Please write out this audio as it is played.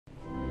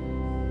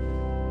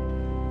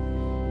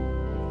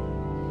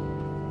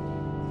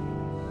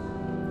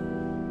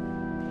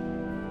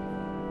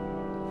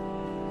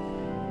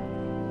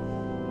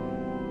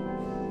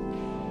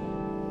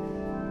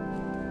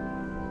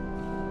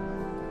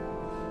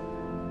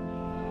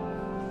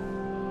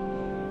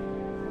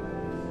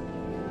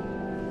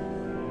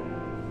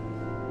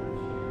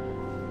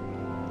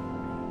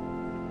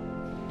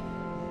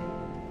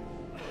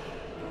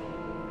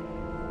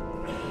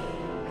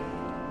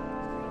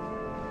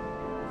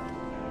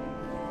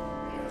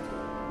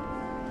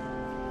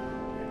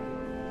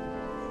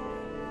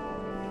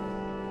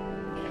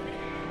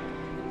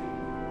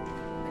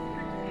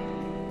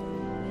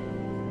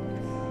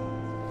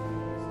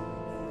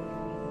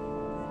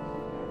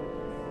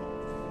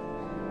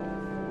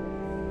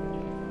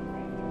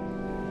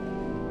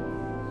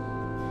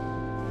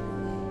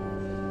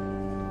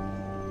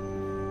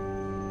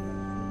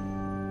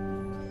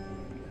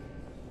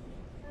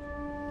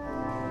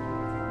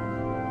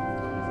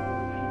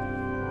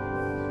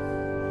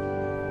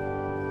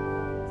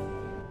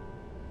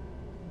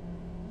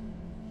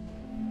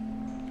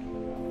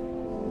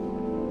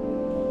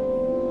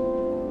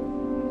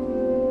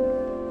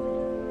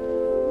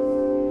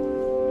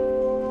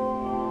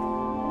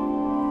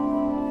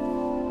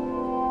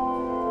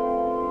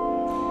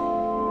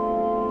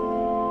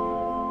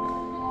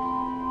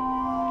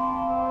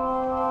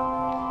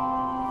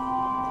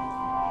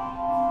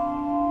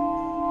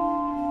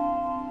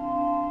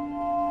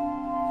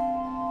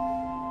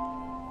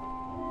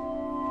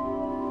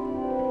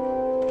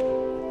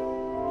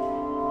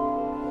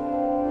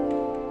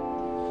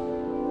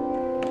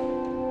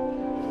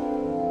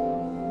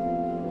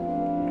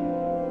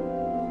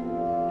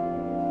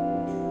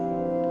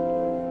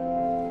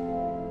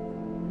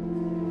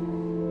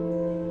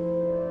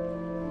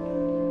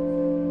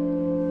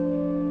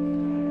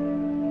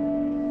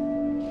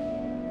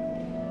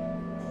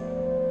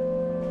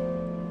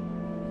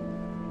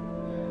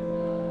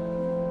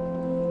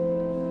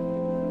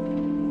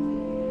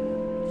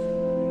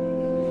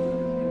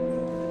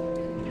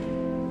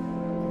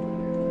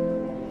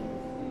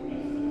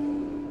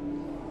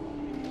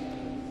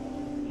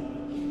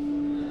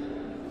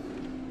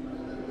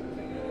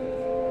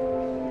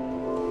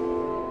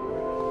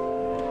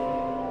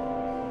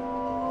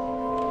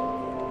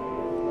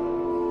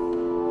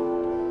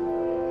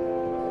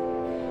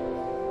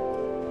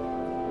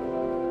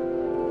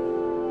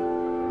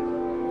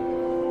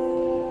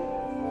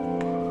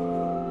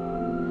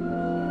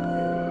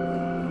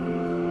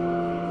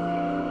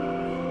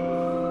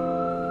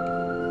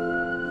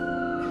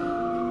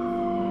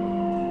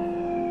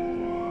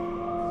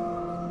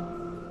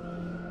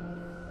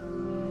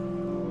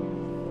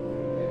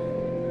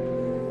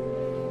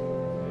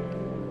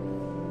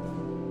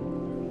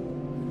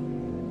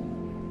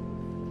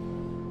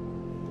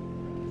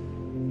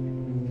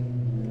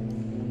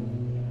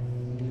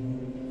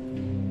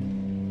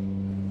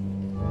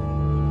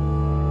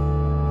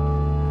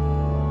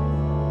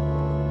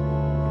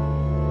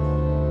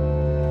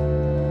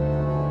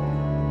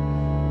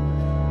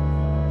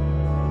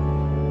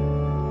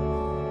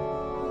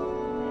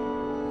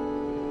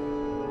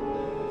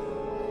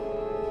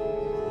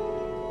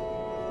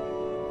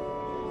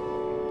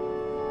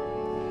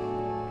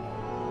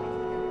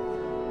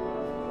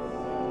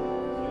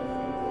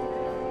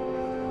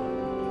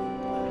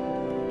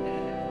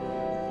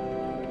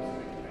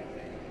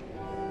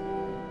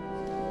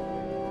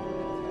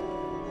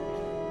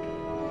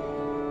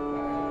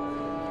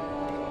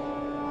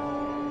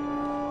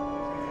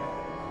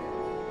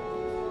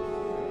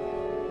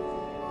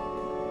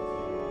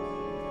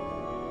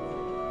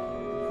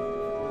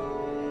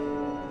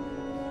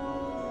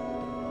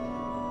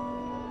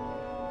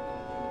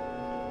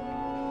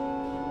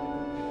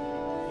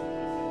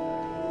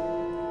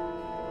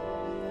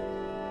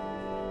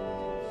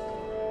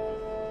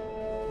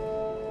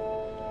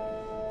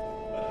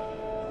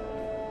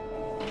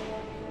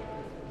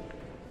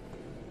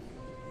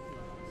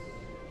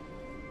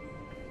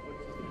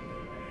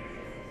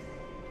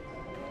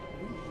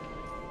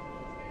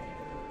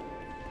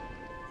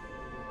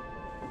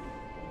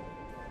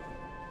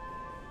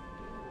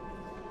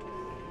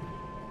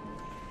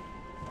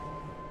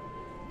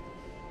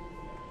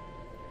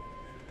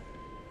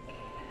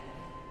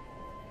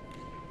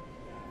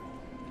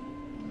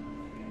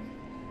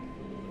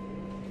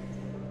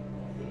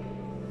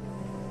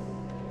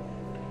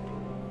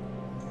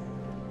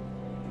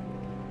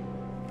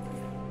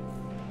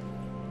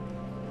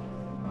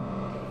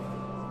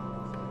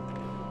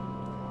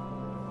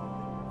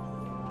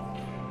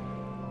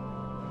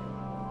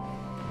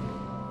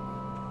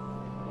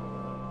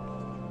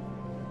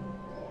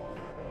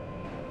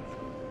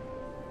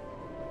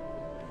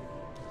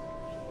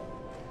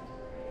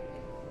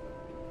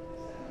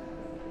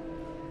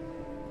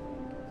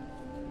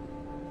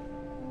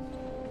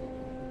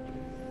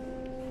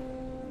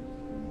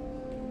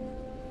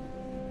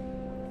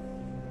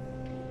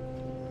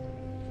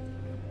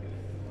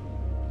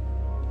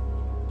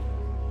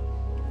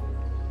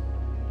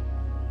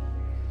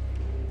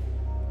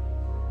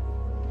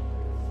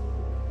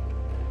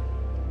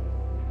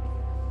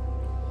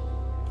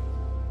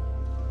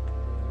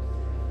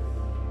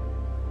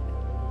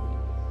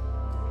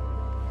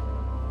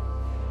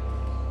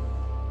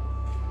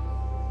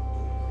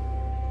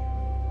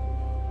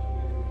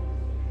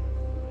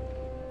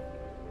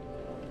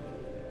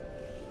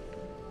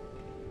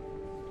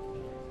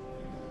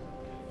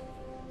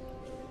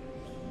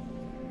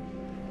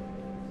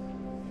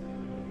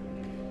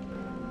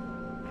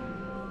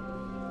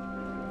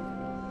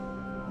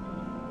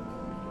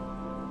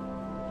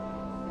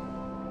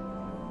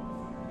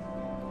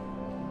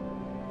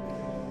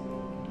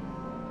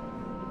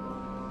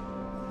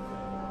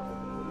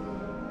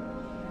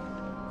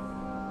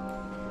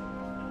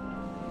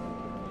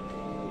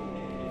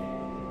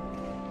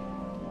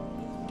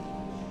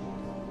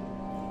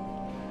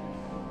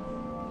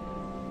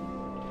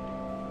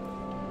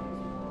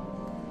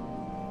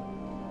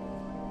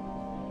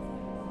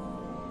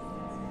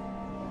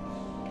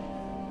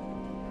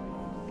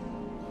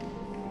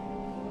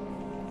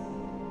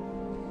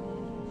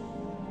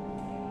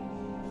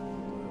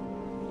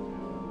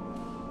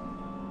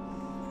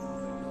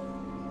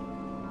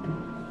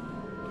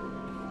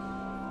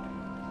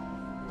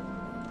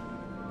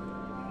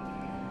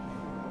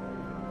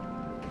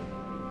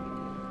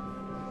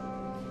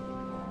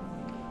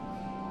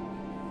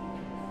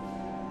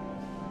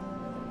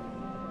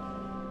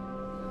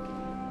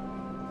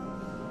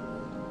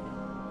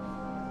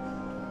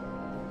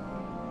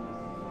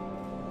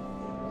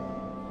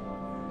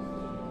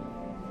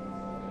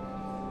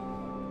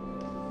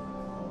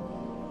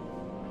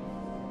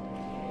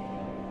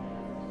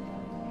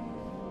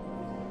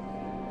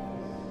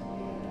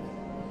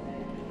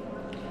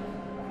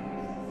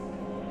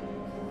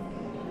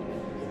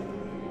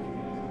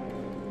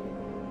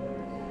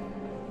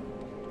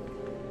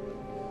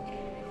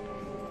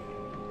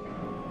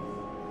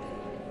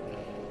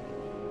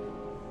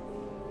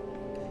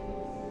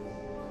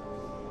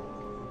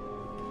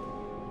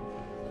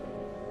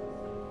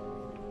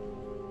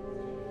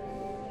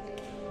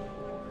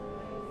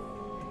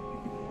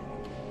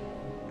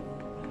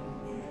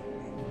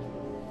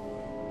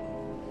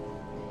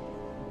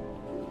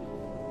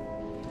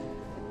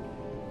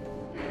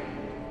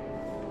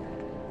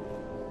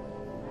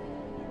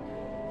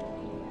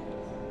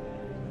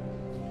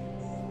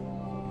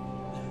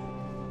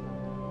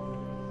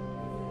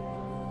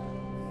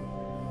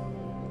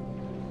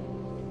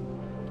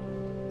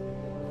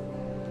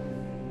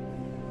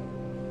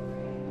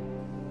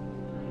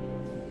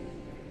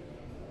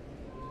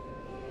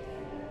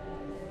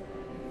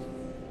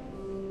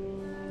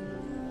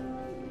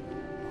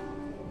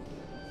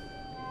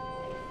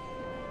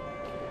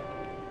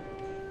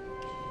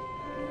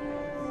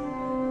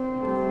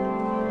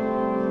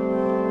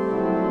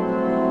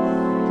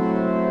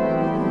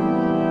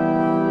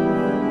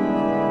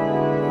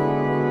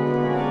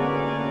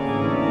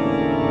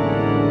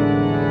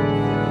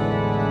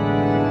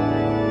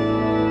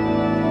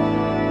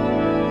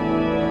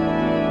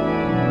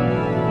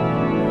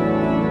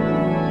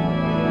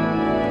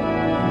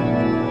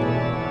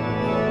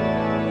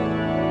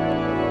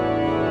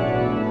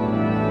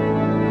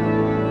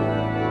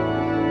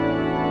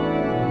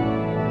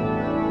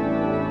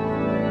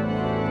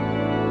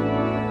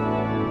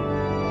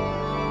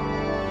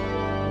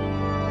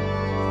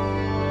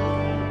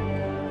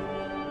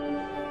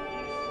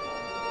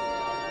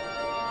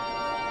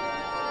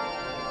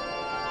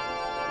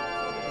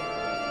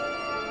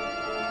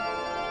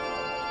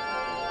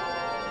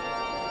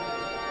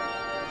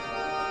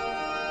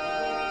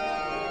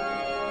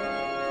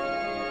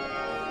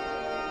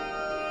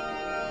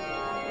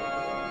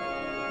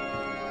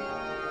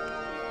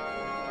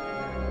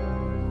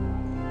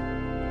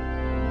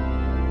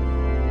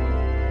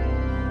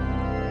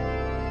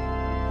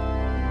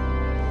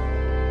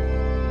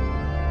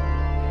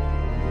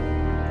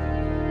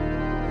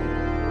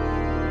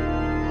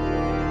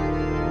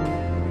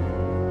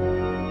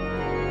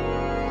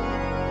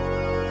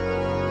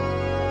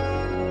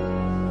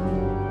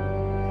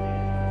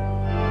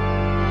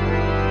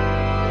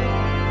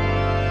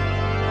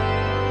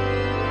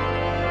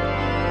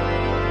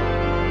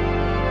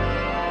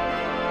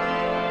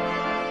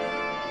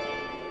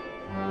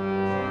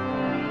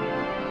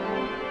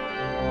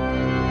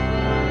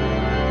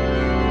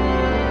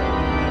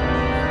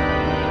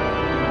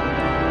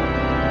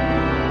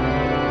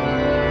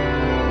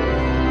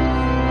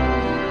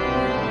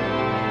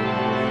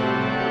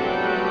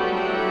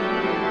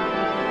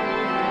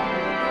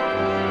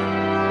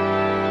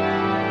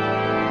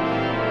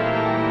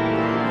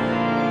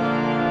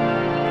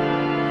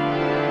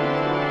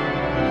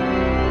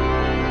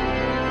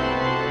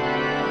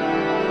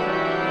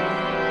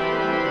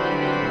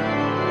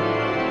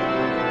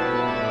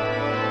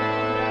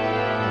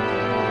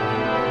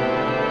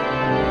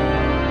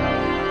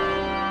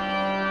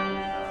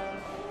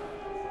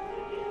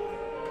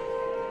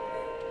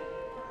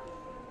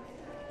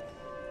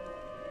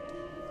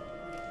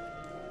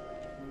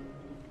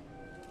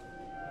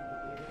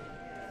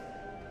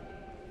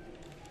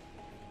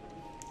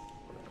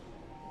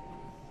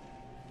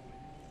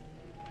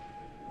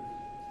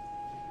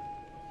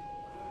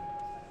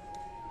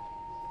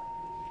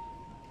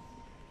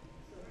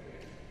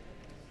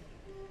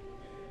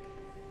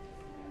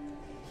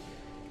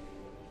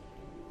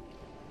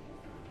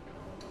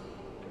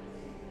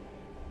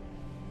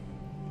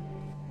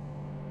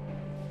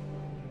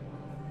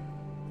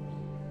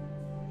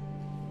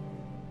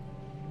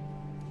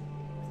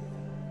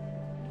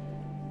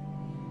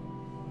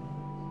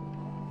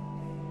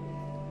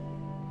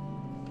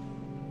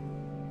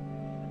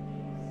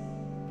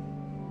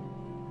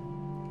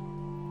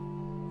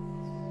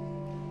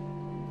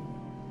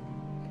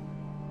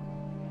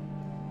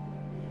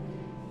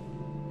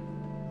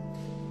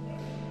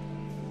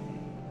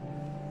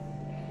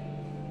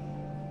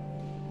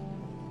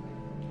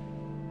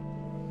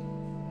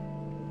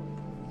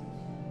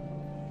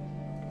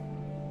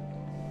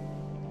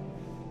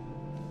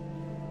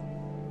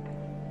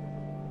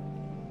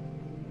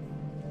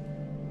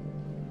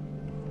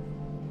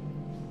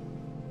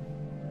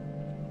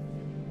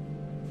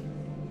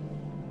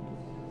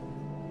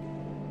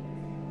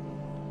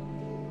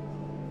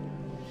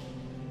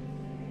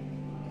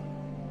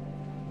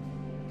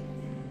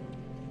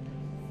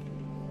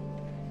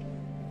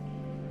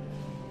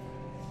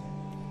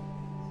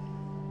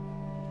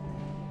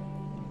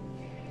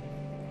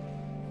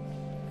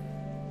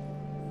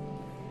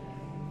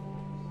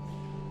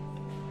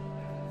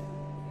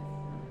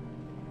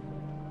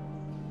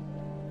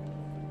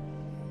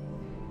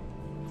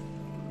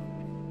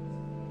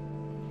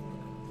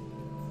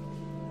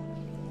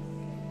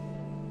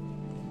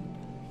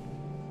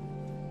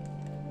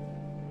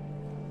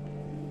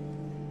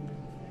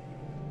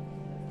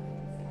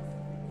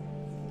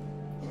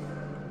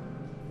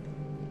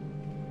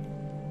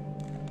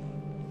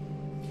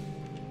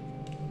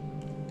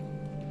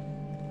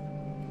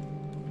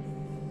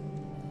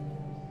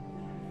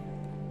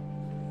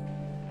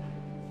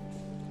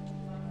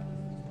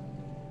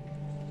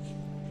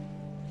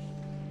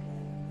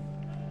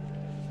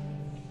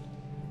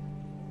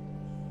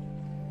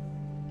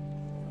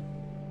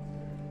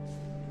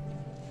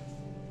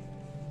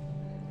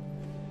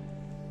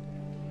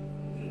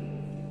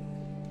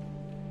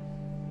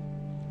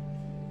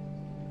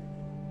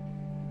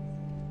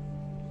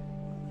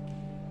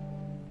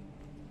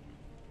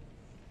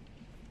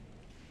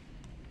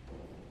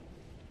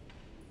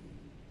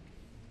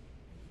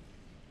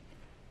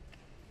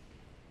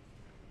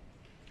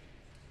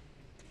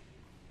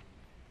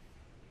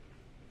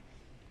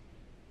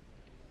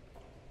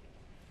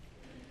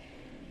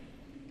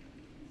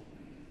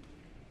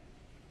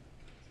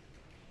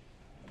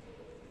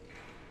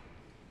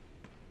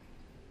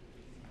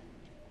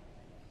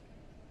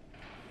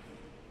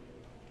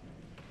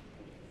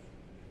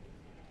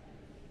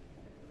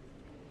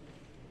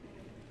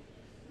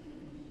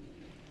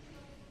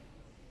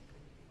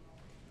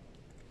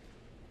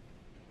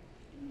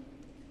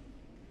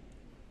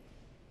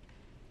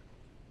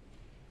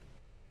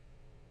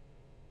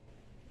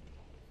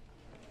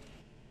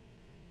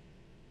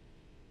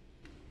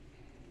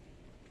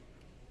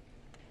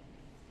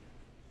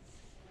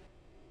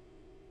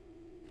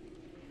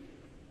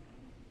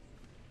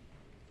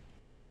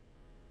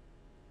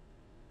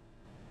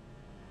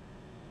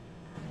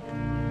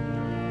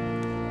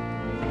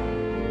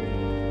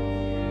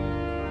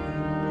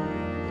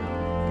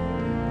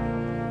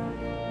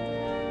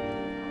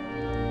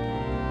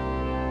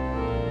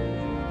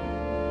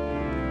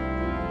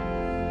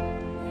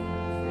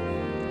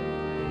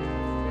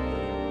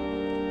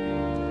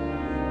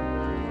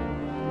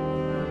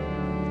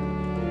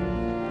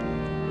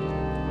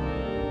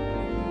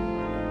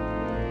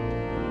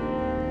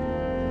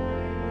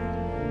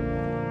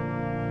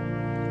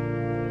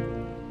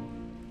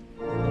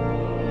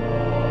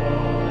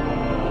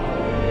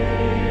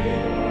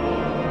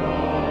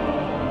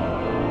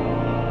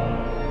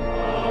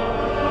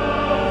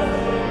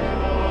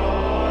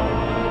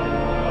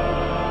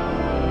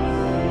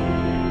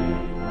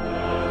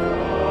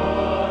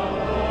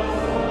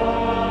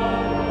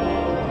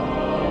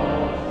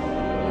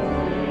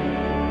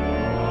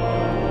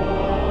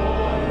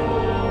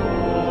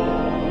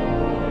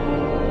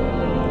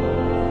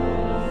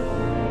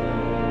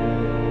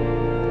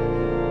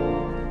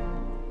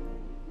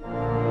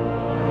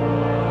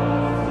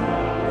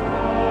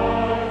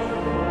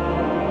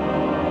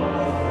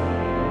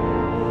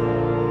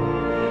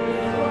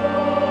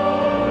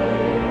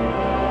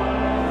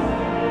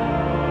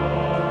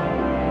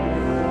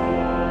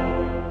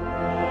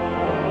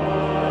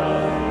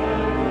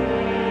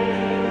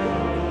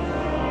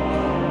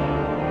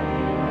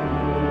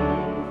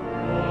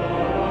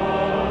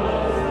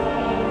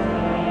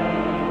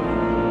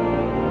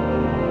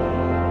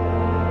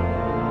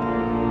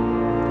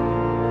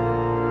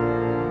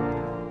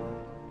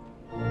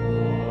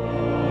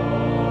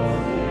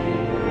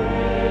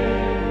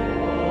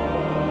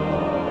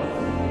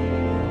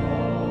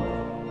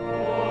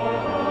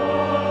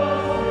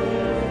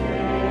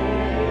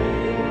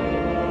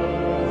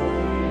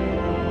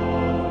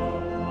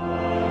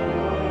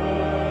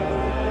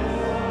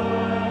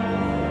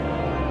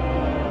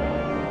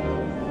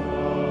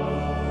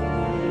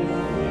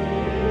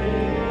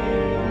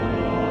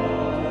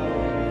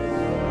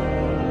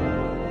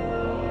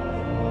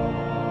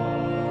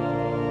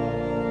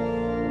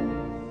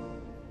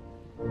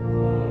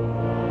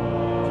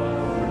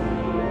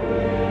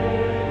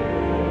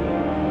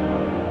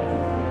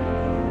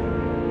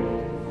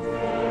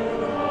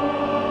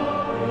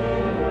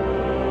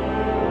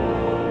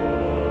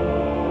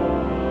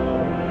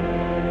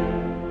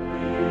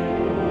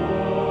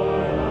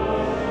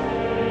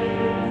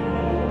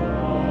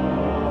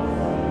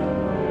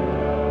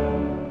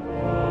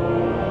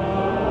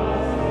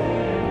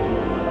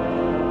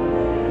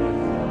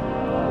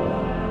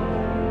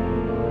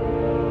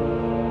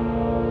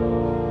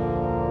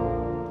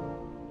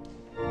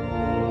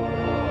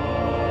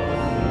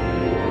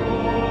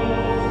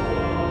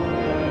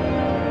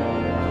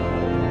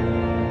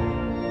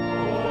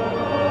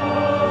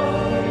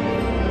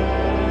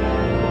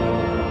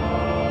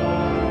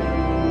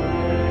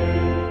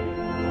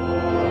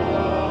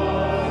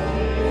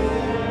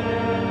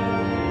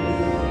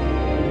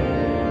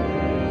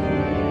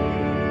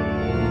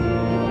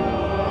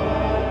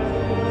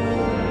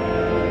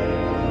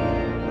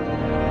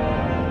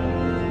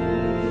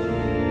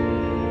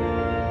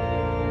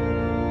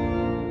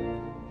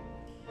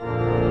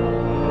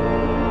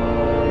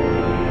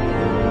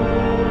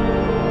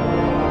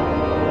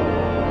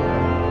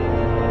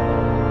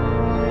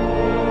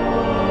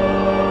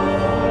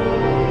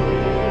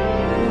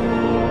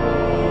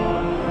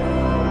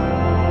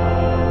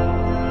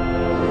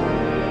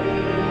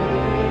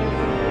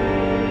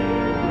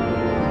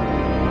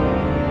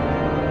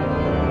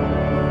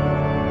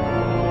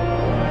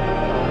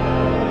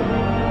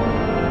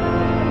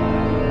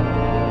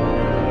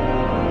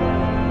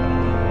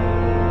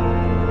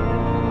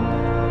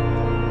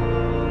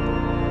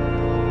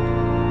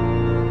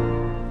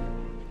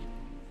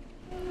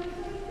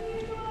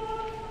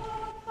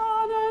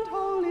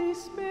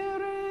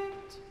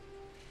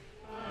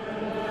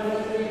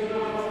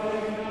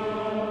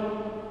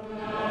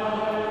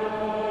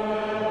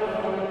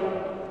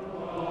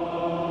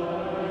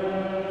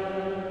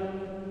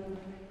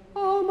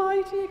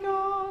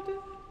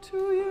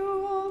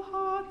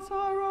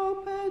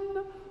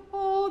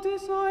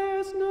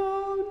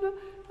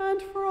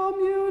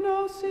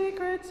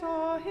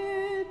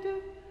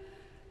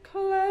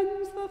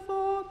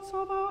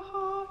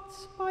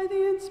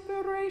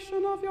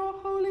of your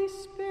Holy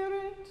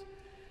Spirit,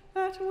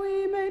 that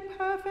we may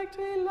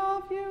perfectly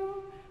love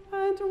you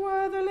and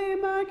worthily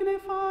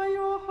magnify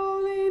your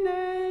holy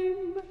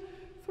name,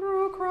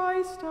 through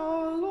Christ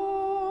our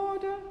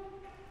Lord.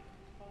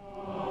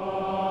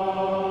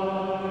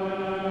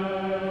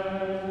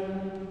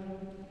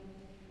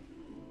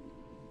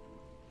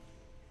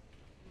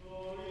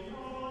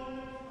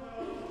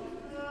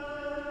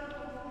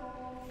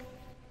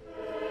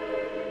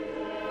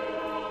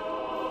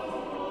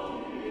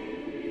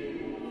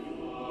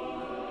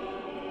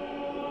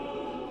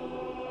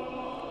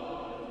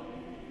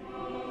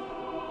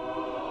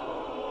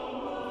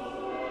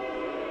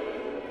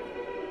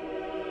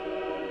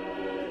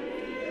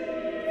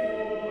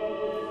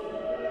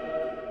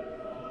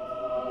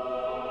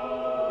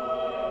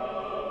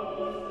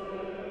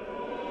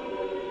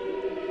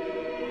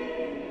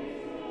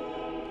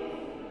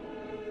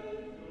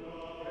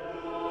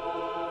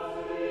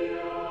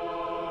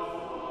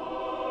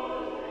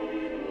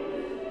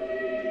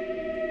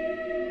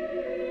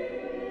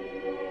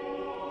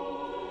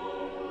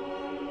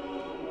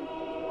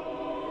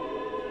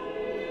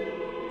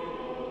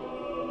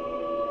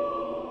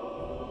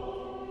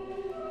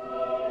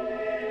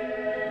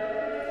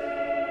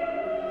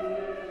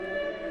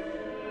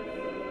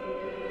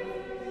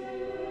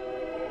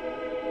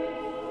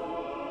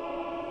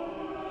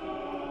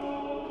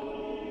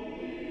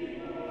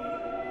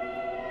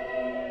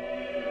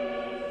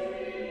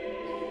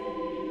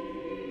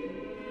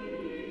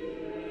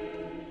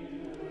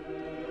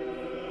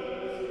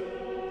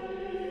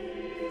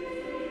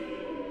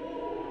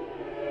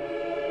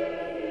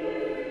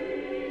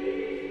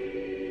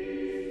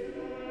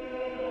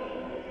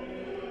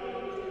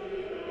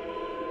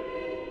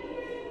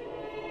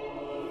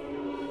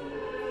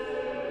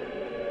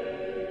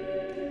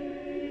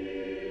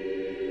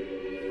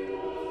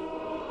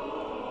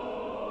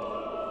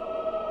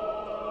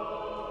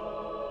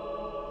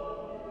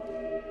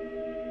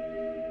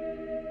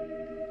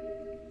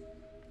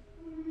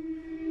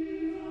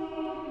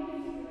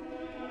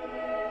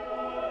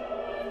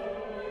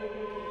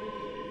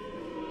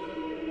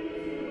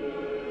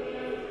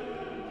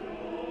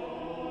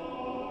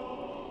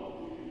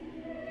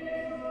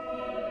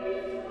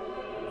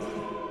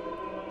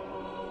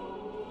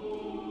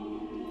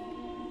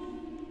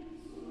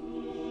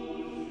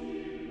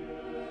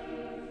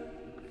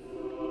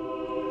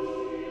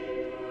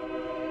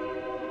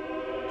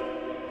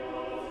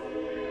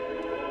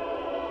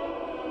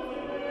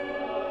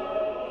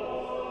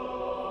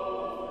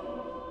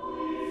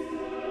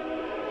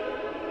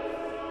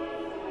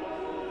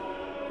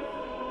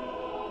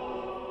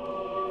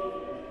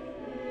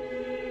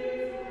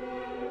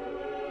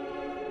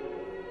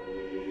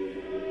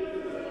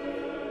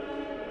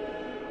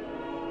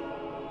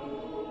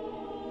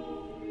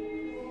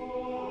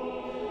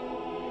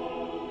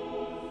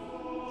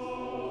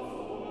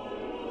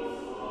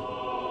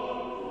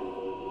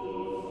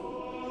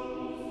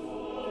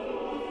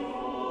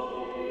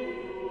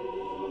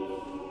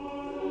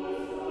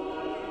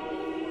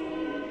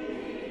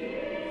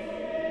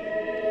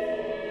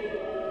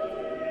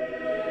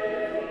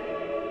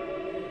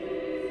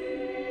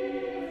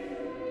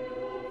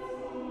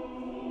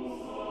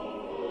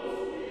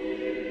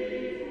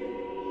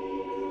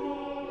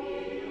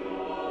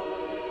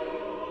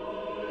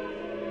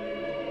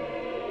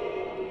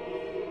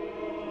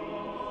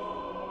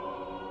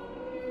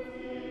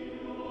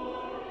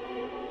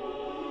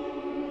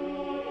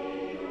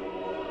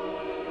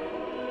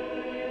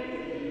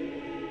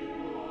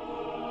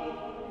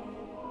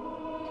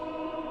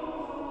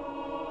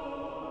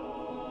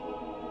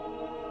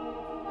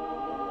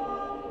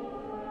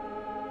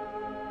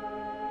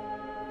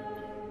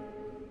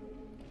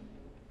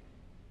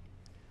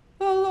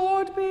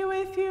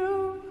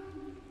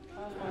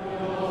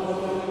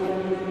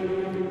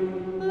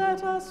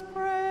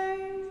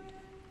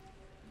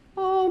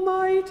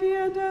 Almighty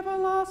and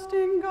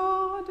everlasting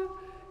God,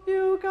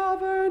 you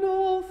govern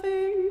all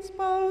things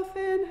both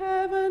in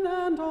heaven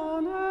and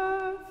on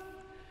earth.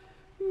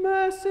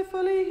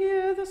 Mercifully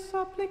hear the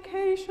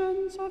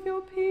supplications of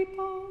your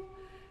people,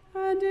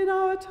 and in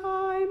our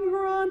time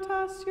grant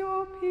us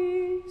your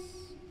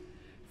peace.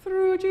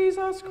 Through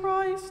Jesus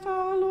Christ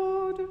our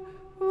Lord,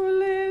 who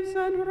lives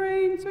and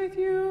reigns with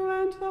you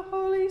and the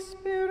Holy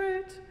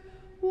Spirit,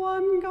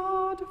 one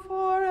God,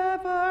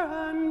 forever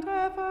and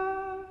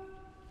ever.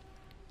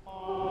 A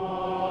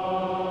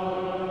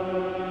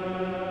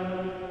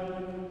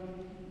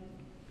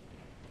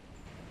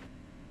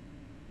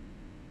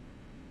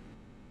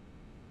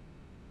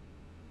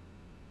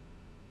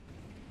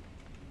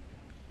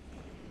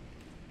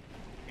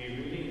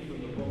reading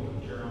from the book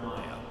of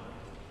Jeremiah.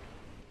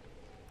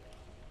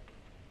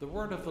 The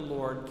word of the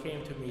Lord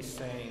came to me,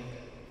 saying,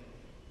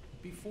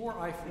 Before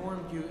I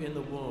formed you in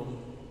the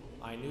womb,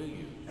 I knew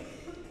you,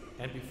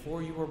 and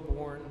before you were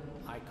born,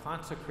 I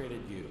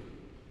consecrated you.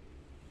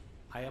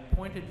 I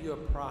appointed you a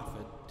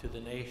prophet to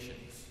the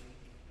nations.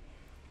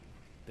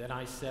 Then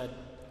I said,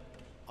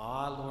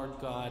 Ah, Lord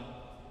God,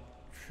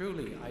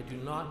 truly I do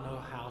not know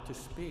how to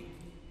speak,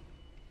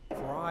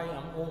 for I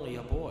am only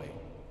a boy.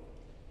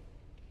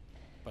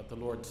 But the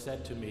Lord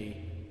said to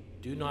me,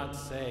 "Do not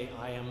say,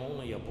 'I am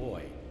only a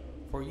boy,'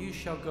 for you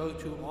shall go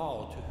to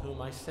all to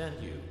whom I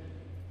send you,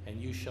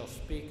 and you shall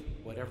speak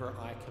whatever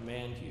I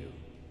command you.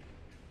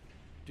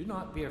 Do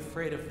not be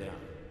afraid of them,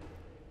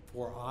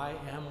 for I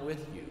am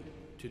with you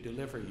to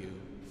deliver you,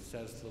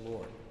 says the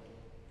Lord."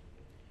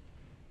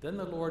 Then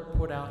the Lord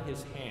put out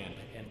his hand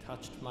and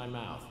touched my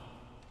mouth.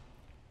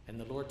 And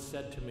the Lord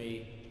said to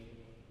me,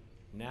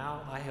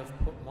 "Now I have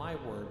put my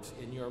words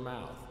in your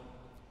mouth.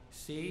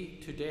 See,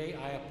 today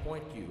I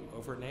appoint you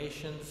over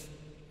nations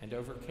and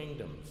over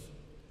kingdoms,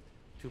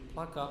 to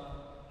pluck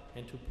up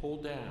and to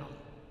pull down,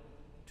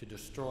 to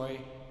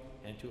destroy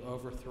and to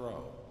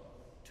overthrow,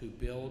 to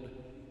build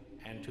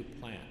and to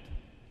plant."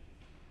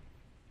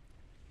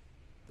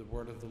 The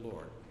word of the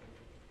Lord.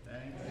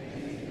 Thanks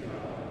be to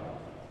God.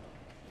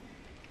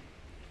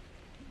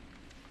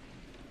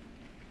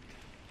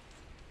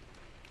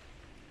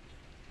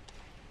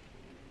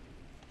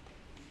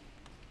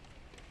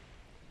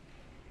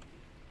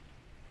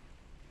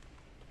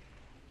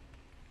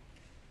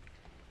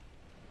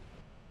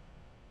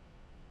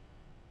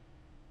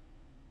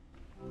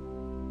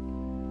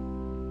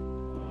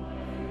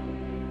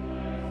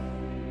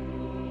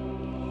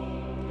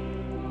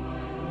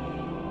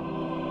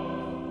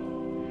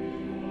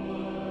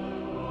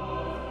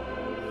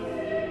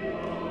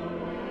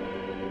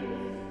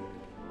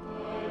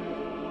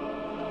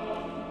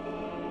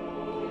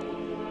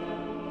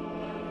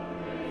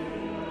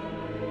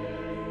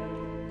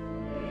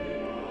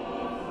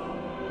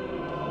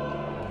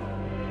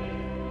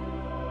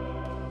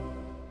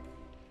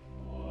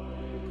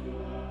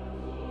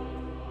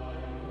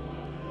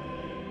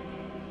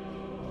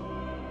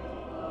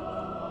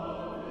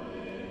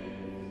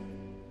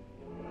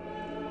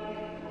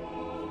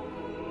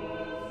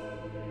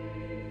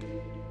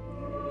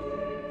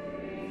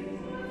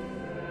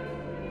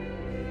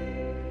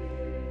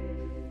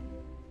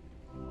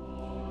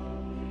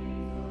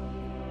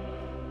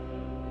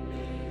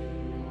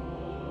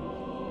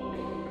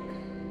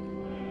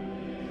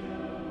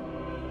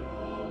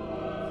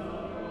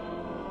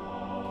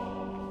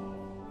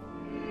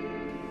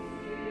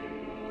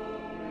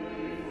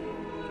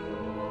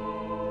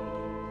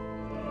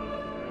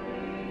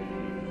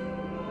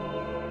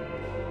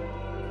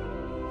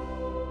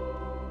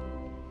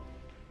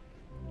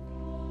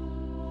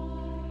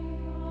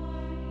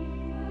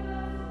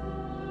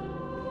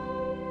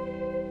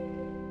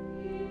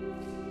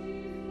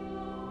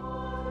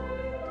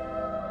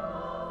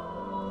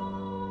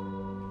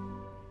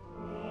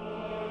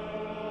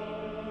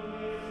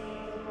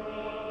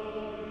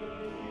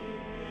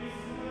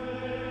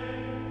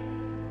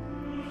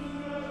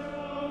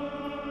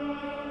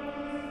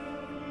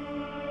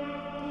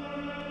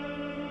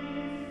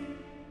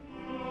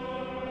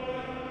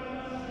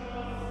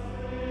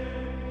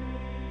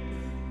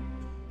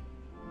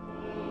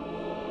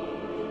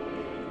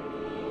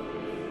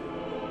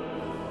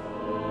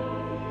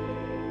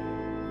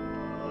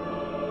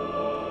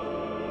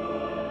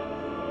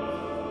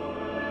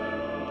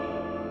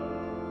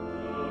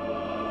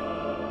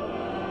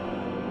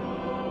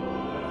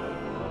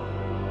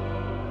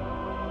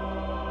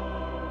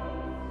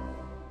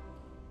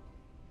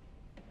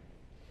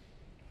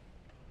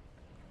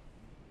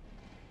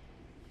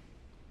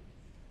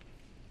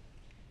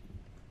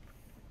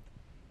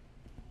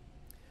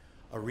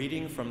 A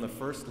reading from the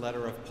first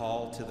letter of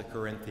Paul to the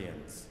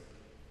Corinthians.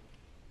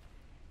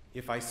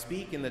 If I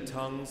speak in the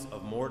tongues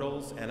of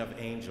mortals and of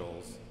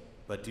angels,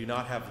 but do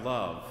not have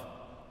love,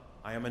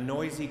 I am a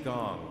noisy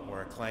gong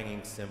or a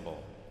clanging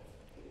cymbal.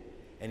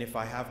 And if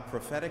I have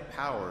prophetic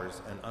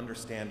powers and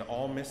understand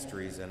all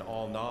mysteries and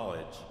all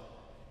knowledge,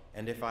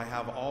 and if I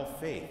have all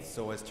faith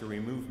so as to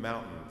remove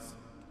mountains,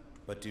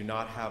 but do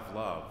not have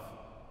love,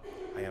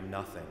 I am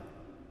nothing.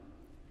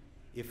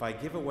 If I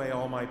give away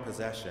all my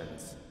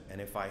possessions, and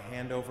if I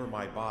hand over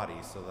my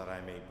body so that I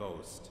may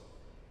boast,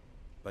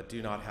 but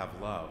do not have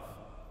love,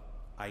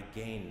 I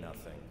gain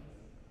nothing.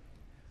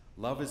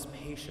 Love is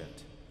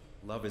patient,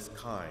 love is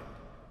kind,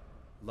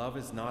 love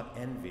is not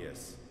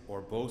envious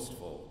or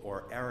boastful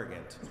or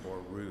arrogant or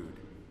rude.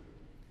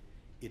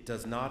 It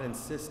does not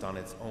insist on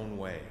its own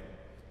way.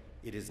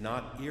 It is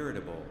not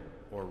irritable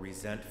or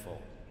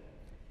resentful.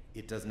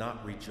 It does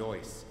not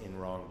rejoice in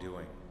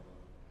wrongdoing,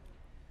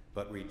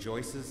 but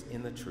rejoices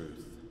in the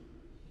truth.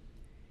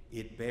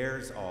 It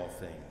bears all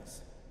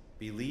things,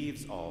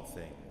 believes all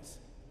things,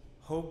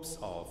 hopes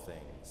all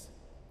things,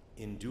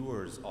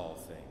 endures all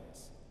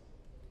things.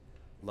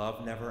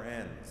 Love never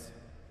ends.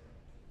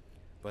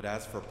 But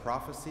as for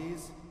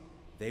prophecies,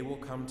 they will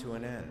come to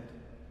an end.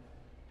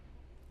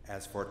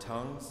 As for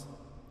tongues,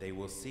 they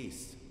will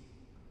cease.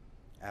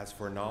 As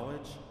for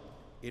knowledge,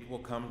 it will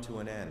come to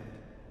an end.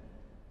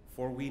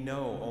 For we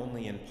know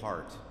only in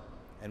part,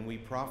 and we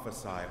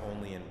prophesy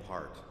only in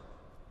part.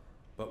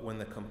 But when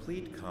the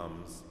complete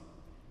comes,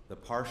 the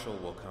partial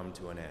will come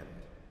to an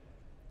end.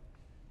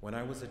 When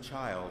I was a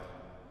child,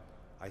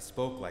 I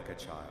spoke like a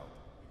child.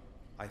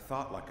 I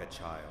thought like a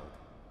child.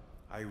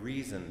 I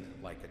reasoned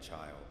like a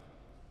child.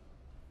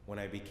 When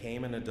I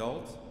became an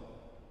adult,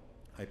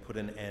 I put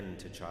an end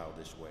to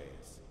childish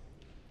ways.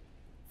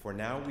 For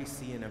now we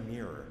see in a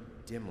mirror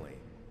dimly,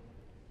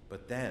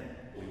 but then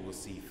we will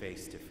see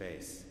face to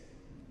face.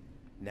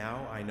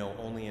 Now I know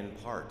only in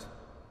part.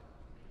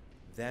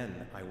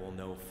 Then I will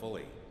know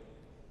fully,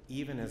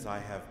 even as I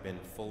have been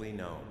fully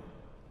known.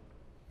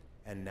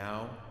 And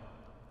now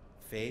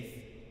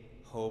faith,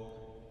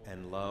 hope,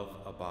 and love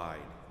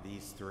abide,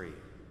 these three.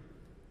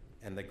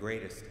 And the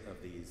greatest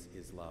of these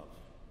is love.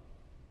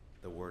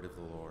 The word of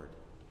the Lord.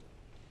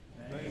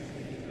 Thanks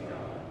be to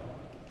God.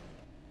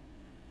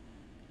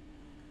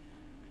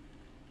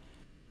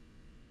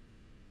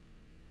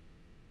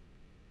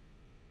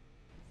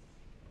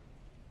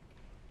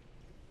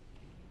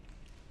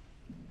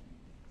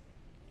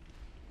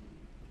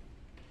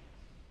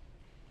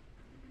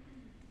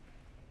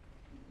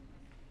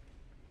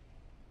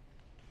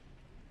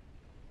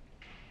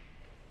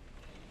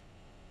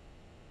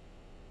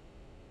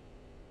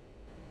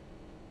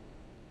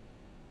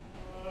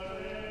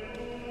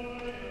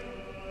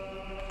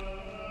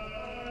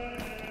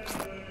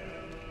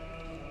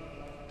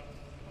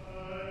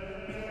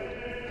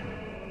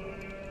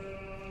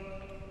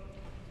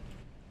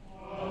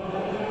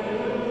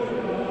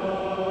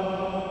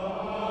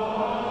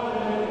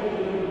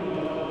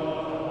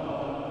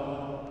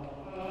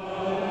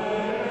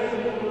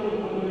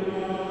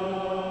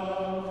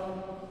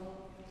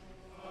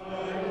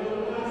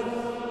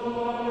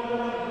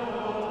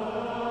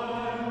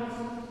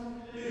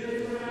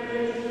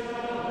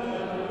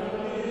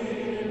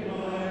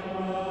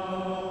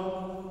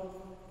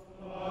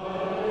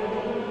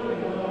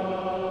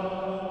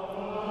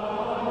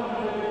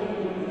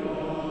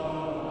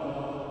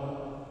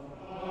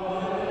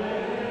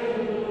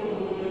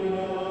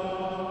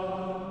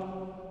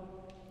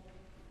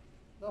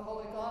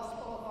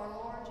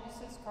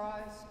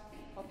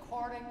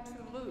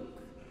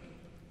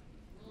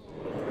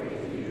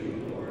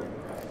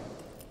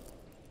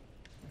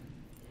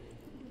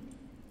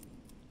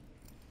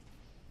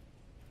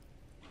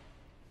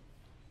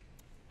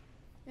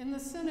 In the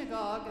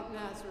synagogue at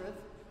Nazareth,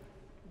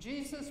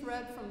 Jesus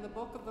read from the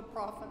book of the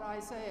prophet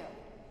Isaiah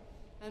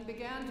and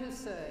began to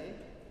say,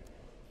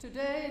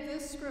 "Today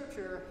this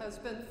scripture has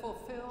been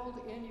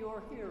fulfilled in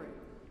your hearing."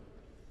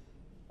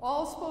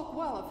 All spoke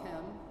well of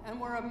him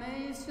and were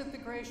amazed at the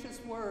gracious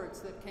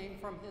words that came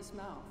from his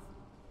mouth.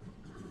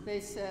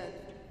 They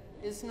said,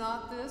 "Is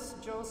not this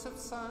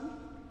Joseph's son?"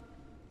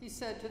 He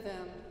said to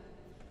them,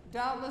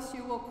 "Doubtless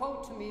you will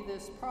quote to me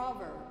this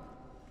proverb,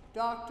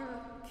 'Doctor,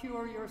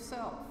 cure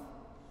yourself.'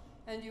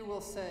 And you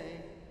will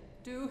say,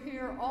 'Do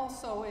here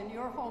also in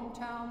your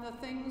hometown the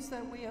things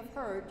that we have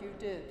heard you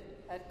did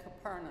at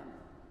Capernaum.'"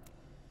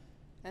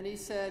 And he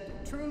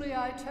said, "Truly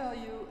I tell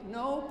you,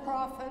 no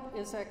prophet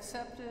is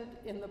accepted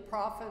in the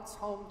prophet's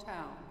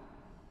hometown.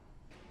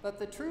 But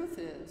the truth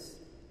is,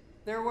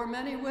 there were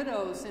many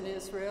widows in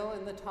Israel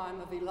in the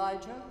time of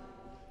Elijah,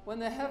 when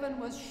the heaven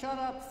was shut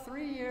up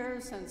 3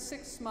 years and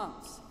 6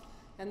 months,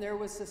 and there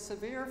was a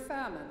severe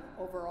famine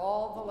over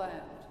all the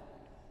land.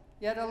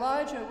 Yet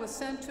Elijah was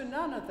sent to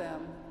none of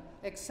them,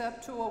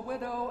 except to a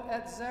widow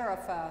at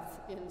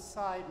Zarephath in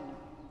Sidon.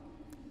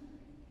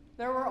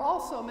 There were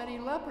also many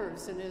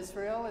lepers in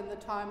Israel in the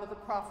time of the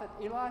prophet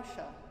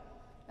Elisha,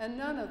 and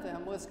none of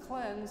them was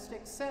cleansed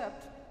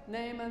except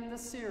Naaman the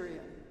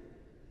Syrian.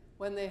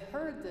 When they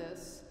heard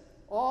this,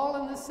 all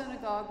in the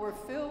synagogue were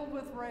filled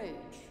with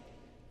rage.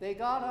 They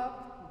got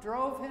up,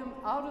 drove him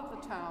out of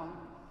the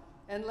town,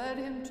 and led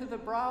him to the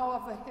brow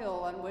of the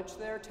hill on which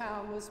their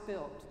town was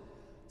built,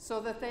 so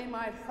that they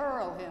might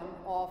hurl him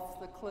off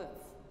the cliff.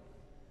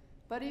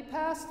 But he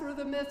passed through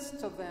the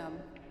midst of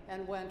them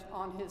and went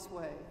on his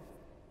way.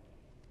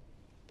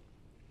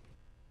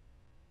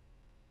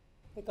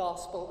 The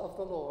Gospel of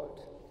the Lord.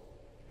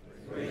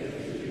 Praise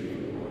to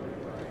you,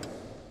 Lord Christ.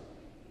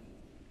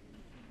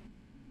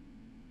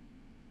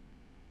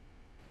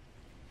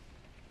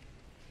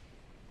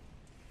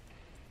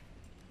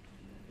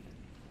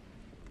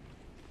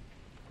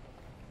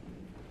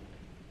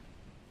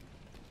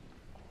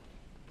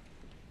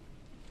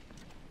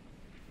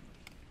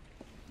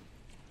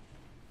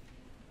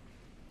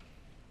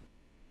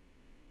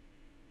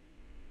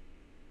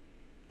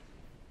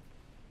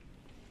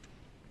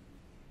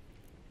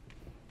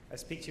 I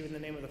speak to you in the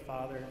name of the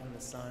Father, and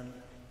the Son,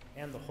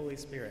 and the Holy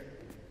Spirit.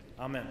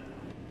 Amen.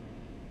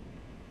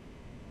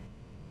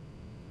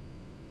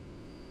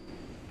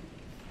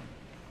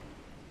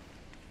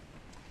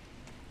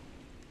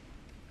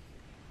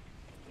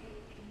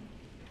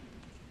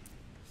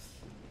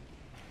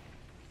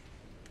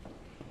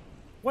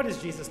 What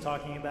is Jesus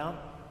talking about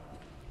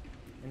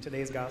in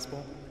today's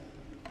gospel?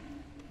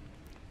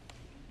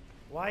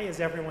 Why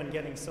is everyone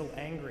getting so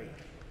angry?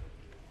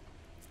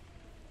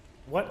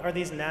 What are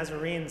these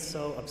Nazarenes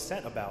so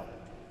upset about?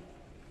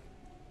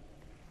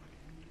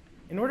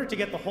 In order to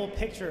get the whole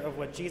picture of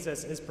what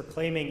Jesus is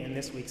proclaiming in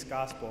this week's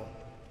gospel,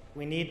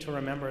 we need to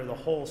remember the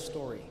whole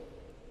story,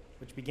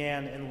 which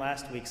began in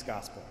last week's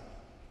gospel.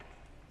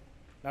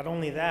 Not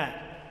only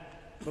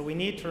that, but we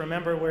need to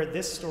remember where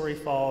this story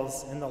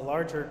falls in the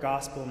larger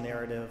gospel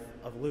narrative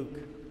of Luke.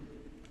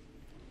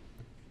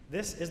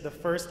 This is the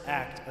first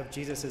act of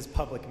Jesus'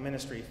 public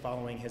ministry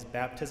following his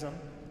baptism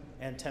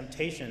and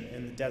temptation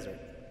in the desert.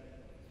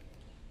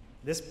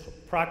 This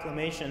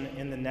proclamation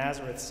in the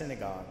Nazareth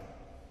synagogue,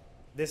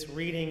 this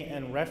reading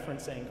and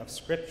referencing of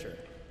Scripture,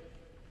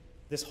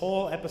 this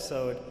whole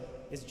episode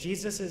is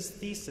Jesus'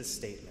 thesis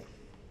statement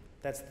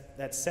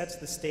that sets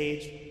the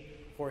stage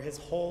for his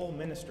whole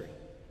ministry.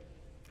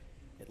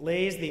 It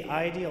lays the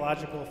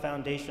ideological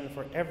foundation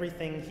for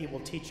everything he will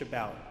teach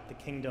about the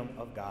kingdom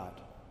of God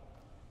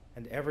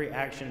and every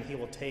action he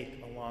will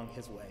take along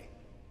his way.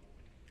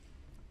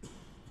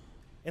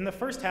 In the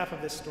first half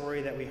of this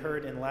story that we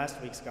heard in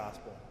last week's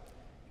gospel,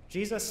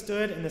 Jesus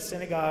stood in the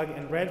synagogue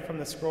and read from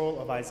the scroll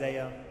of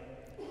Isaiah,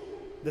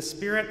 "The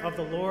Spirit of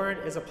the Lord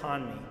is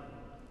upon me,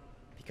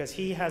 because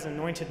he has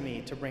anointed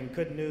me to bring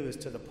good news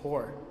to the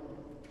poor.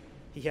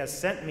 He has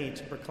sent me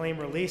to proclaim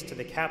release to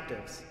the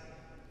captives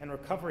and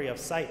recovery of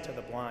sight to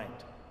the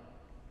blind,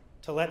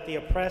 to let the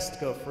oppressed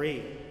go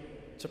free,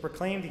 to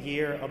proclaim the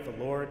year of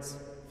the Lord's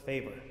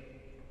favor."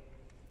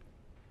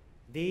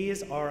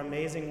 These are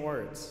amazing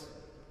words,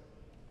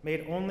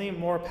 made only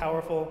more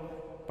powerful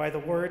by the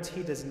words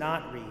he does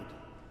not read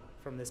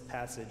from this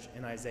passage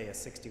in Isaiah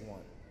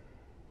 61.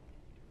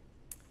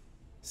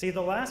 See,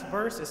 the last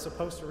verse is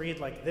supposed to read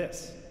like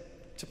this: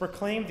 to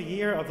proclaim the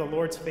year of the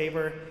Lord's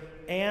favor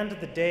and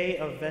the day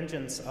of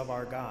vengeance of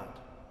our God.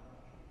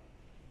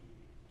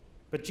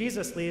 But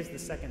Jesus leaves the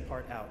second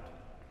part out,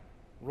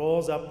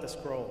 rolls up the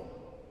scroll,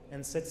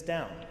 and sits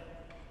down.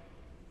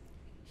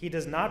 He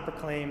does not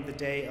proclaim the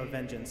day of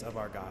vengeance of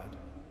our God.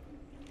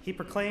 He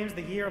proclaims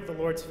the year of the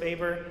Lord's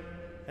favor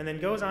and then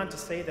goes on to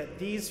say that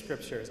these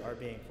scriptures are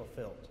being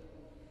fulfilled.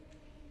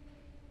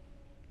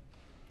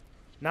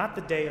 Not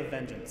the day of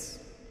vengeance,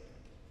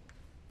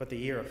 but the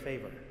year of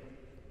favor.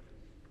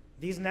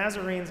 These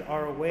Nazarenes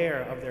are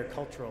aware of their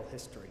cultural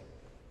history.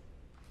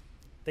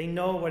 They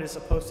know what is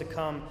supposed to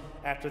come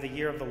after the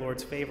year of the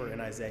Lord's favor in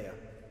Isaiah.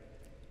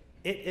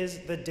 It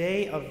is the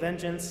day of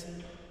vengeance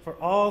for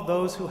all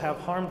those who have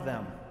harmed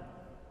them.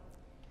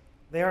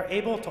 They are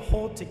able to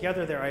hold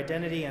together their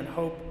identity and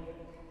hope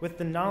with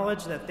the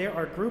knowledge that there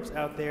are groups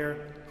out there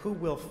who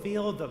will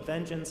feel the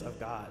vengeance of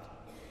God,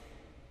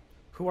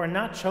 who are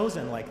not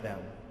chosen like them,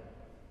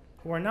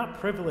 who are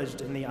not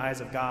privileged in the eyes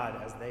of God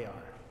as they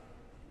are.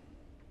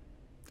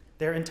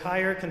 Their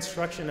entire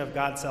construction of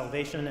God's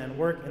salvation and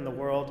work in the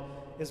world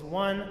is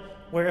one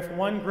where if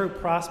one group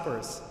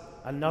prospers,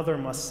 another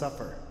must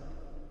suffer.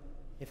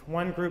 If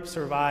one group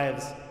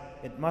survives,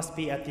 it must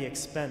be at the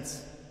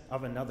expense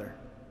of another.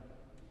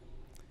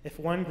 If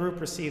one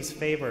group receives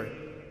favor,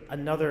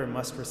 another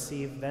must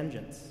receive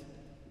vengeance.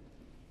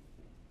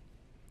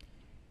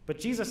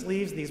 But Jesus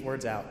leaves these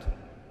words out,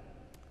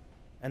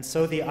 and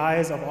so the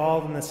eyes of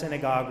all in the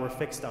synagogue were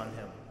fixed on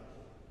him.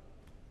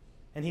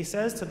 And he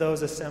says to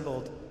those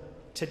assembled,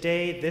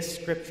 "Today this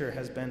scripture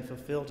has been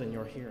fulfilled in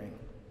your hearing."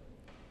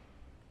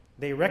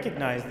 They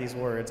recognize these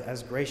words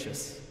as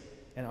gracious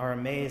and are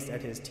amazed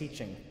at his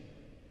teaching.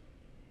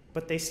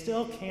 But they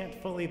still can't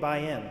fully buy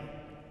in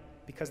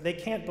because they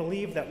can't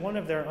believe that one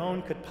of their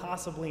own could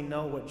possibly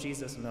know what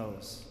Jesus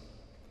knows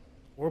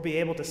or be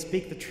able to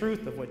speak the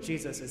truth of what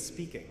Jesus is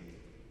speaking.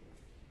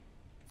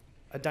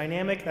 A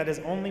dynamic that is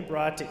only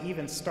brought to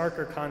even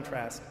starker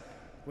contrast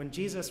when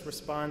Jesus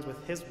responds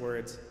with his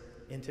words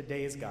in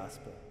today's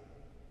gospel.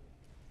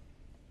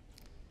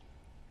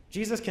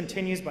 Jesus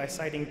continues by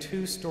citing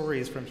two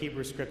stories from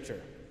Hebrew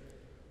scripture,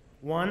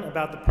 one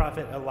about the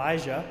prophet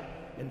Elijah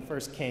in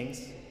 1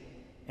 Kings,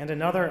 and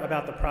another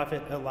about the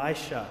prophet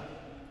Elisha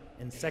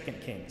in 2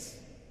 Kings.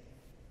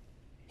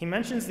 He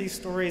mentions these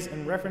stories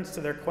in reference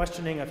to their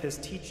questioning of his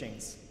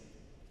teachings.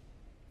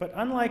 But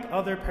unlike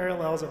other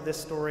parallels of this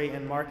story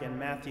in Mark and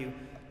Matthew,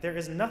 there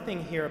is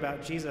nothing here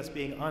about Jesus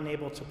being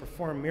unable to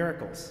perform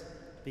miracles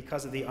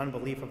because of the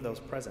unbelief of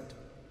those present.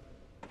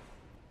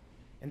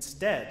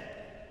 Instead,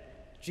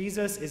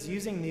 Jesus is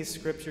using these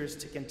scriptures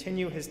to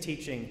continue his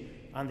teaching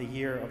on the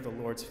year of the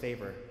Lord's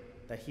favor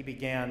that he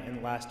began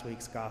in last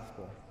week's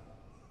gospel.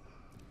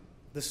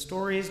 The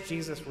stories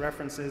Jesus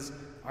references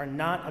are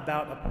not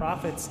about a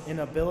prophet's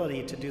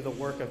inability to do the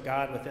work of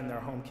God within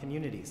their home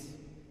communities.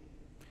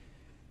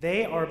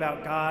 They are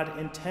about God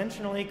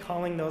intentionally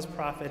calling those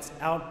prophets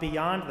out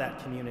beyond that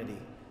community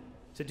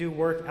to do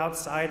work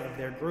outside of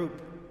their group,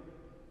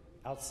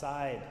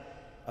 outside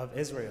of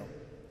Israel.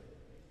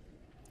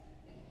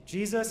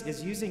 Jesus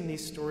is using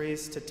these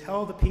stories to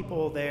tell the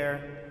people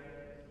there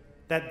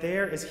that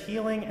there is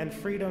healing and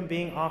freedom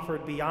being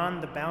offered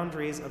beyond the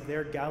boundaries of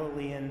their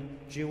Galilean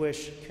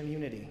Jewish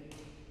community.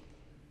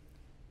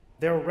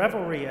 Their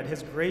revelry at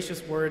his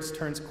gracious words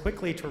turns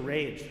quickly to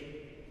rage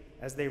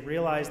as they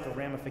realize the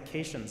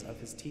ramifications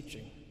of his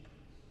teaching.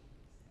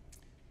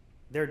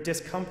 Their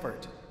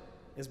discomfort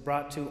is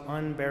brought to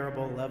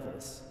unbearable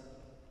levels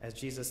as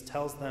Jesus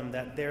tells them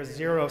that their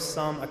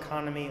zero-sum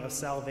economy of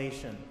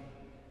salvation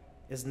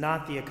is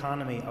not the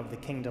economy of the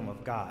kingdom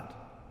of God.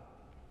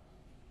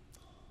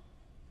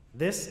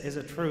 This is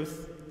a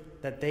truth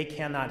that they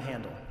cannot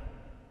handle.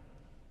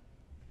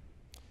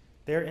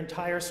 Their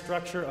entire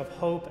structure of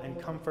hope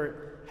and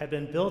comfort had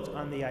been built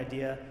on the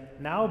idea,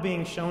 now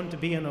being shown to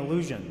be an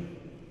illusion,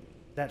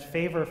 that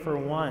favor for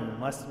one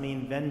must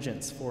mean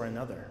vengeance for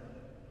another.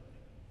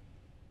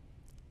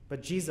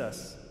 But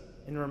Jesus,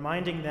 in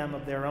reminding them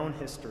of their own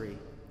history,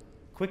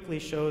 quickly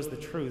shows the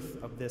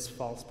truth of this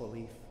false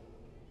belief.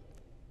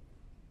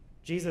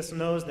 Jesus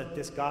knows that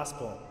this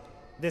gospel,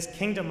 this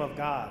kingdom of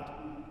God,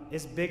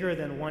 is bigger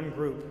than one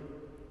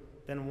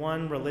group, than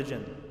one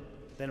religion,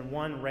 than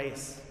one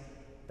race,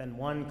 than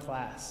one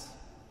class.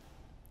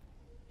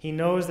 He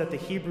knows that the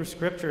Hebrew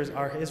Scriptures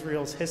are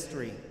Israel's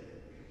history,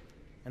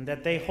 and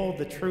that they hold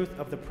the truth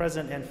of the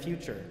present and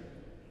future,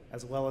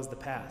 as well as the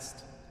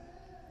past.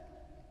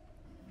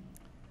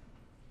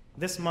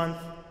 This month,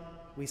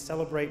 we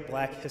celebrate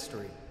Black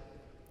history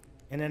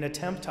in an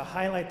attempt to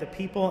highlight the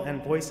people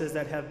and voices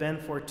that have been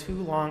for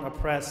too long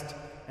oppressed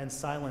and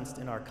silenced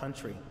in our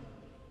country.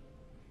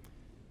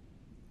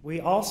 We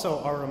also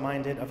are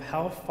reminded of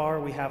how far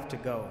we have to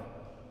go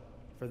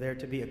for there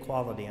to be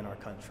equality in our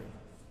country.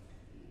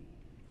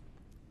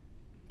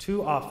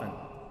 Too often,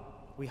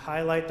 we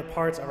highlight the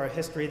parts of our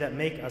history that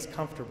make us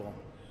comfortable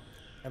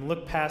and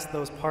look past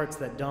those parts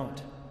that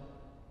don't.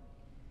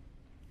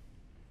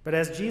 But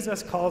as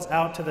Jesus calls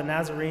out to the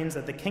Nazarenes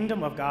that the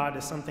kingdom of God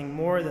is something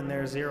more than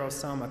their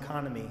zero-sum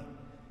economy,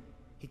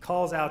 he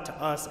calls out to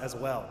us as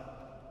well.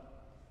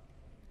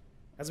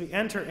 As we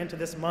enter into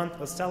this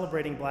month of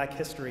celebrating Black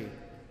history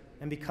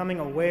and becoming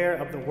aware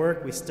of the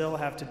work we still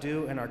have to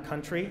do in our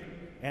country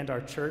and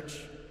our church,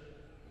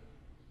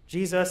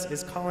 Jesus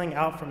is calling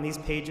out from these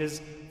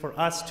pages for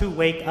us to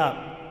wake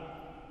up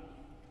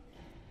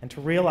and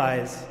to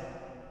realize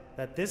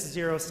that this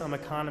zero-sum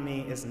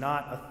economy is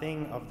not a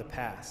thing of the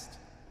past.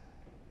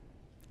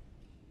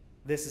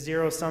 This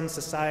zero-sum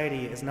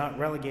society is not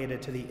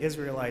relegated to the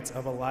Israelites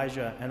of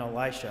Elijah and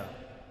Elisha,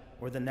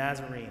 or the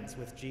Nazarenes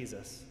with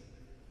Jesus.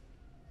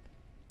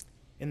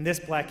 In this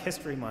Black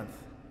History Month,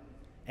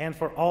 and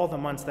for all the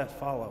months that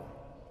follow,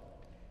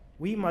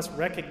 we must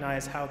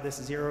recognize how this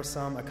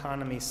zero-sum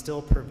economy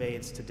still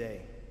pervades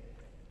today.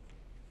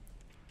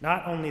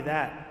 Not only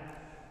that,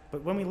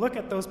 but when we look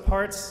at those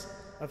parts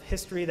of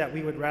history that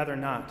we would rather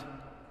not,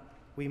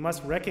 we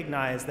must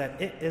recognize that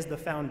it is the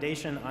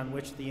foundation on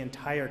which the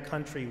entire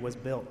country was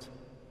built.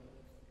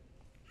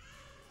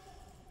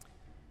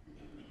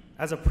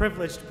 As a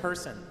privileged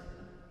person,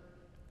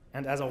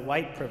 and as a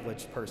white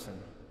privileged person,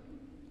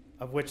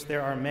 of which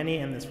there are many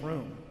in this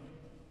room,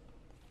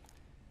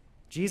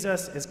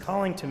 Jesus is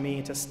calling to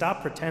me to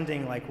stop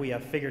pretending like we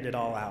have figured it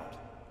all out.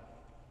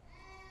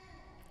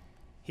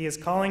 He is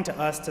calling to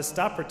us to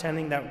stop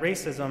pretending that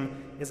racism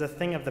is a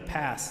thing of the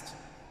past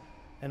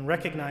and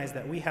recognize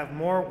that we have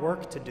more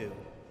work to do.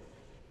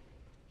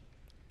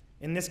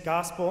 In this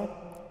gospel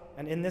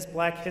and in this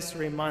Black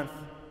History Month,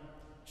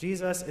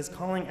 Jesus is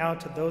calling out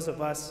to those of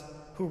us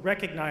who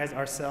recognize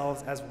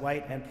ourselves as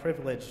white and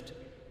privileged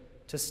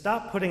to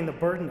stop putting the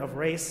burden of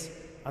race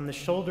on the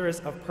shoulders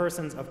of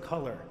persons of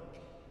color,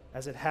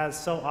 as it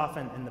has so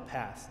often in the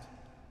past.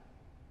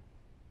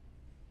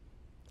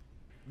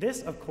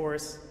 This, of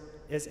course,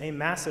 is a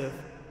massive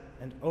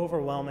and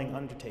overwhelming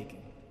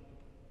undertaking.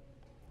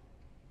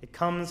 It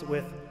comes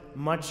with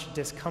much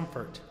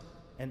discomfort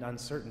and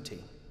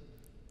uncertainty.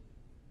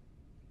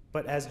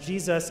 But as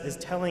Jesus is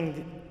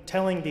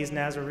telling these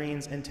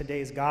Nazarenes in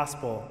today's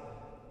gospel,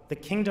 the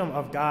kingdom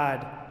of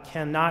God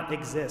cannot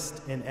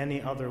exist in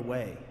any other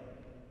way.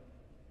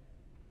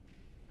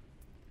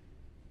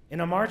 In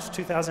a March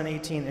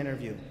 2018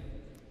 interview,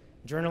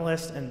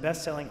 journalist and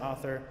best-selling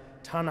author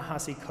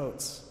Ta-Nehisi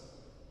Coates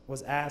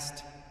was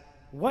asked,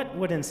 what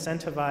would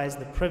incentivize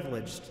the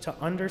privileged to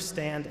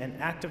understand and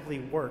actively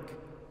work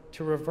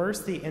to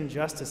reverse the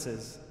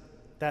injustices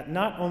that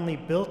not only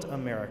built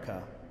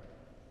America,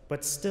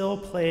 but still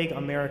plague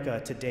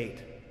America to date?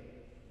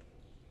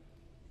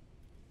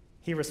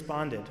 He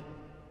responded,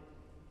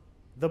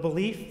 the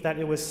belief that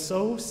it was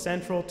so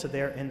central to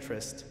their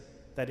interest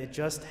that it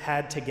just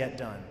had to get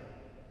done.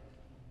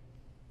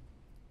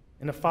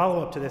 In a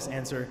follow-up to this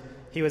answer,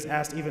 he was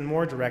asked even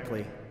more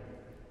directly,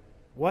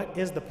 what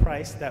is the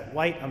price that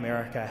white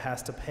America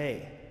has to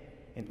pay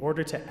in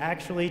order to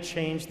actually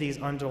change these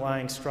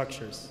underlying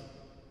structures?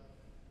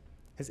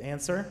 His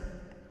answer?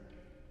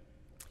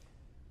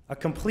 A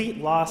complete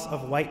loss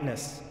of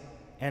whiteness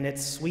and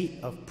its suite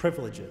of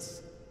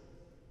privileges.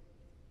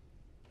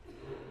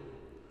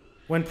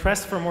 When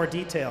pressed for more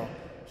detail,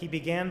 he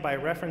began by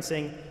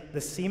referencing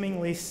the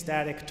seemingly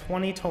static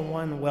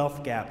 20-to-1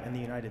 wealth gap in the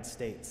United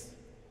States.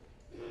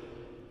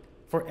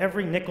 For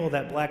every nickel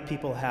that Black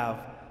people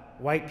have,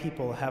 white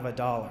people have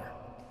 $1.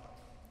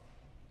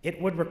 It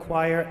would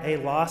require a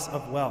loss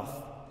of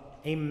wealth,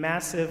 a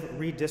massive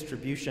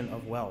redistribution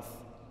of wealth.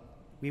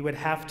 We would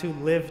have to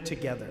live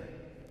together.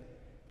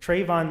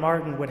 Trayvon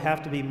Martin would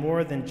have to be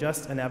more than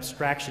just an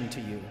abstraction to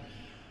you.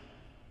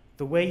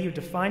 The way you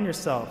define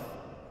yourself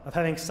of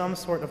having some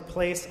sort of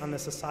place on the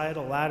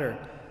societal ladder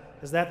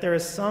is that there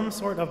is some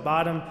sort of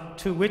bottom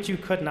to which you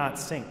could not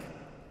sink.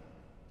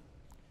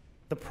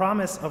 The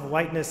promise of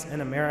whiteness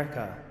in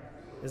America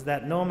is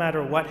that no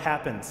matter what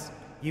happens,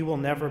 you will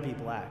never be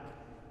black.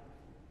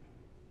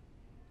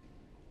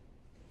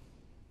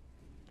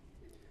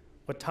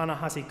 What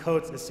Ta-Nehisi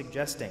Coates is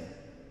suggesting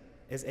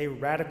is a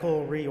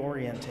radical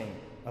reorienting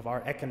of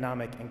our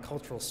economic and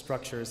cultural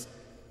structures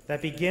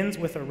that begins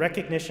with a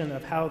recognition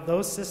of how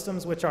those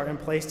systems which are in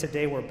place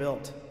today were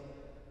built,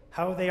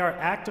 how they are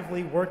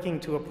actively working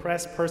to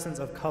oppress persons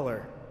of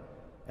color,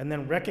 and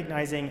then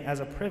recognizing as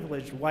a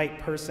privileged white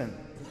person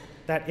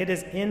that it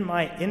is in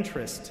my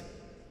interest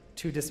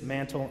to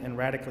dismantle and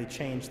radically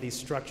change these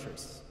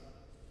structures.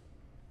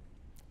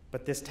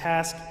 But this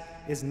task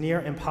is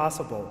near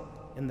impossible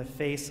in the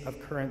face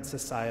of current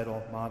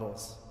societal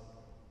models,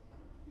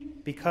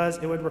 because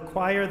it would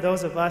require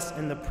those of us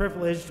in the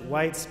privileged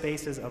white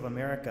spaces of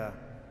America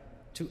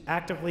to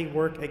actively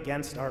work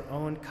against our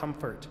own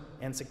comfort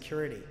and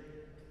security,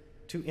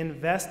 to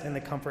invest in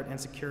the comfort and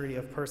security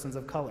of persons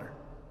of color.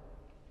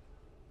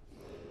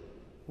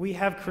 We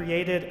have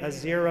created a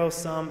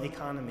zero-sum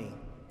economy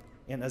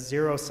in a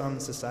zero-sum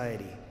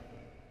society,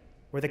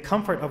 where the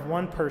comfort of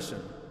one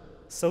person,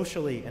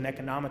 socially and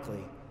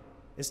economically,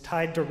 is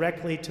tied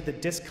directly to the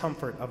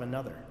discomfort of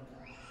another.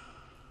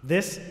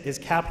 This is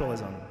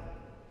capitalism.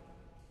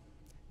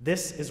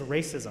 This is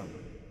racism.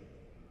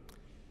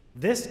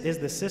 This is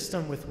the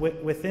system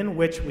within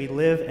which we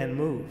live and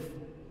move.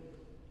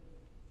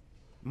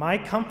 My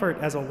comfort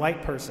as a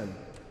white person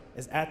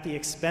is at the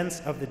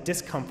expense of the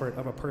discomfort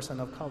of a person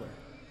of color.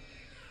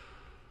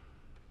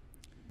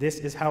 This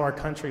is how our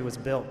country was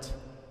built.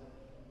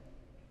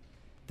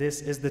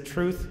 This is the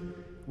truth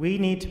we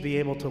need to be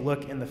able to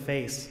look in the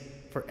face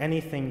for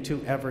anything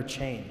to ever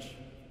change.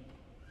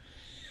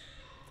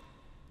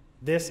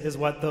 This is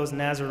what those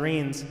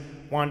Nazarenes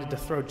wanted to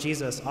throw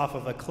Jesus off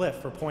of a cliff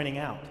for pointing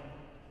out.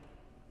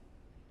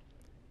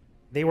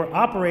 They were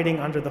operating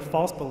under the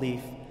false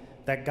belief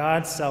that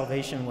God's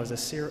salvation was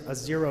a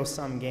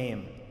zero-sum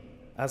game,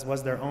 as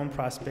was their own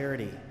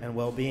prosperity and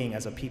well-being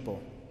as a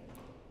people.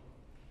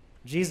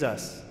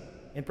 Jesus,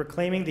 in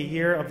proclaiming the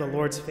year of the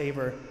Lord's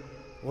favor,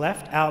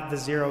 left out the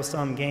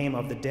zero-sum game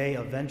of the day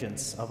of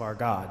vengeance of our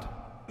God.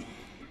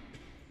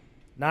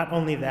 Not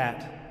only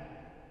that,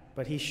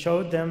 but he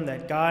showed them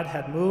that God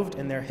had moved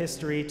in their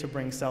history to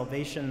bring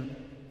salvation,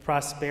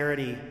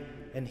 prosperity,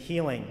 and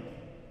healing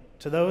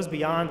to those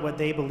beyond what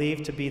they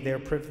believed to be their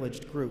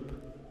privileged group.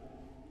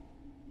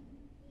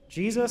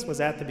 Jesus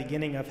was at the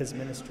beginning of his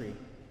ministry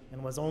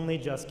and was only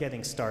just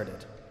getting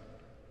started.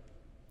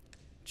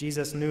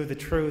 Jesus knew the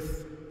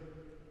truth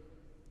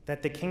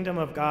that the kingdom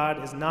of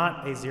God is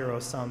not a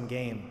zero-sum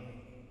game,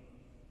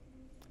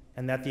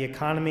 and that the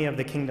economy of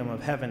the kingdom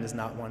of heaven is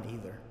not one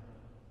either.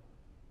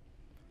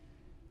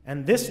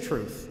 And this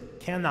truth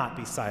cannot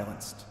be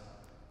silenced,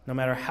 no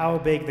matter how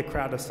big the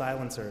crowd of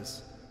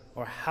silencers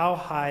or how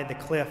high the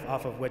cliff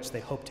off of which they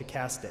hope to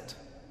cast it.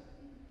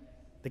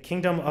 The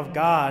kingdom of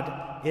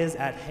God is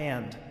at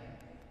hand,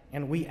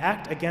 and we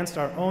act against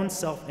our own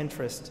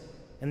self-interest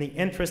and the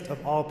interest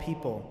of all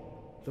people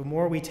the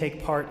more we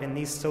take part in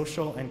these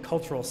social and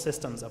cultural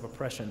systems of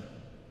oppression.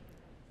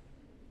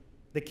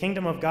 The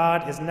kingdom of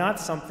God is not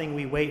something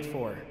we wait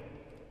for.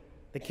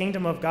 The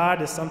kingdom of God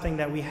is something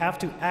that we have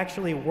to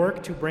actually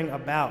work to bring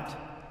about,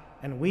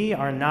 and we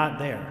are not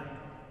there.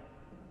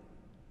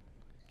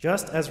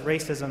 Just as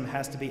racism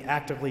has to be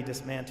actively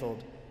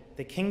dismantled,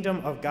 the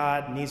kingdom of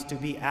God needs to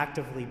be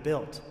actively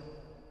built.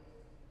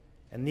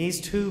 And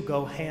these two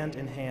go hand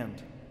in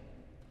hand.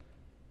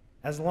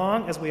 As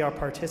long as we are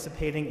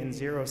participating in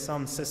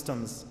zero-sum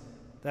systems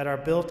that are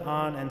built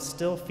on and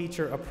still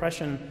feature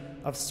oppression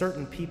of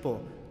certain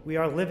people, we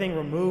are living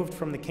removed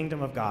from the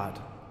kingdom of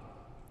God.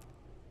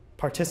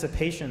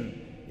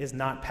 Participation is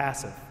not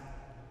passive.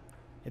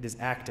 It is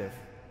active.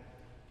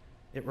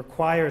 It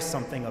requires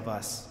something of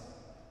us.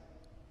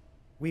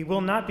 We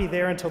will not be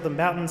there until the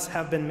mountains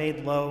have been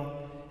made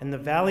low and the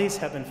valleys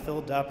have been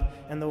filled up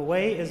and the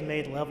way is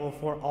made level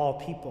for all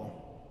people.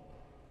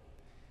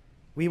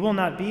 We will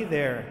not be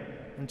there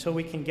until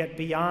we can get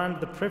beyond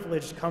the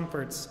privileged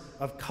comforts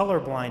of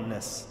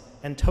colorblindness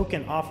and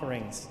token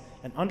offerings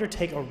and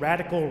undertake a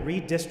radical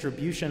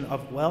redistribution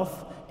of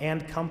wealth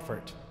and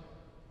comfort.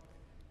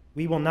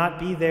 We will not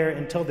be there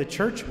until the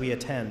church we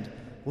attend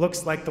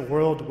looks like the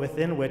world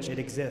within which it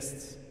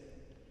exists.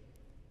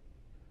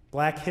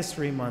 Black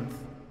History Month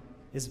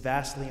is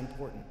vastly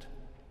important,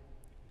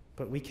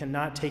 but we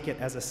cannot take it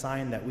as a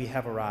sign that we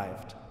have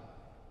arrived.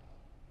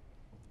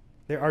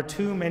 There are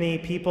too many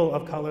people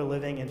of color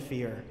living in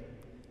fear,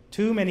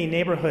 too many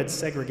neighborhoods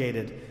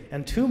segregated,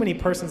 and too many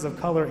persons of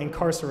color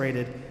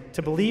incarcerated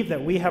to believe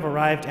that we have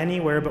arrived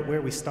anywhere but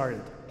where we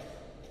started.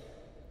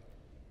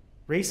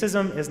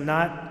 Racism is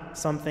not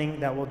something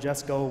that will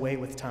just go away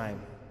with time.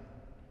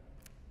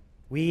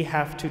 We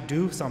have to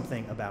do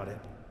something about it.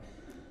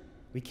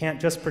 We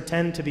can't just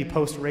pretend to be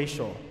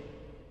post-racial.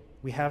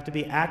 We have to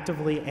be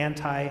actively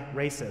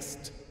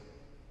anti-racist.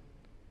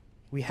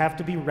 We have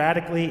to be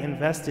radically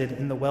invested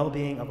in the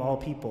well-being of all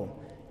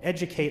people,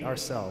 educate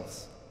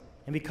ourselves,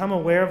 and become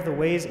aware of the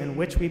ways in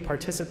which we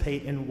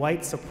participate in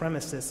white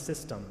supremacist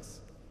systems.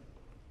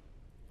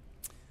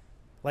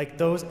 Like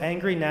those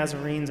angry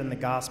Nazarenes in the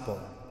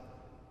gospel,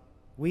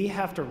 we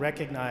have to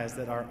recognize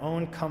that our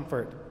own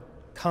comfort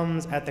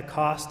comes at the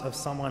cost of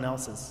someone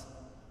else's,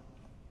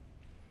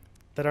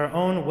 that our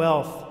own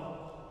wealth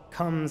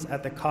comes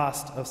at the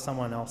cost of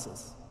someone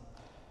else's.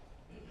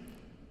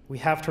 We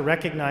have to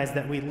recognize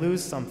that we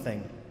lose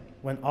something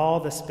when all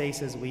the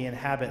spaces we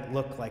inhabit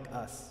look like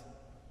us.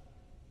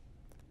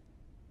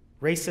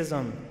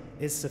 Racism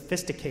is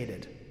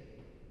sophisticated,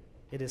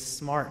 it is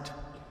smart,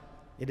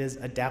 it is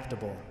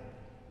adaptable.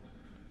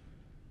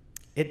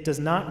 It does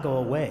not go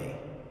away,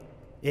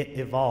 it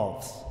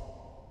evolves.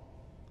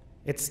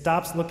 It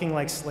stops looking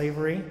like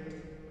slavery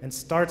and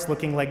starts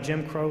looking like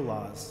Jim Crow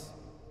laws.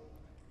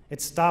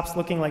 It stops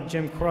looking like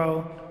Jim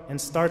Crow and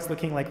starts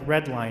looking like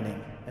redlining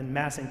and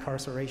mass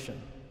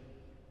incarceration.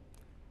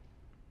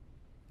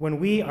 When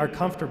we are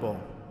comfortable,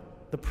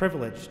 the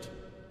privileged,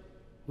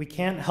 we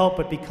can't help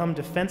but become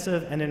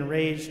defensive and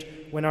enraged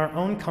when our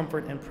own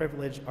comfort and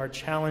privilege are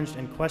challenged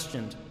and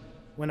questioned,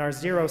 when our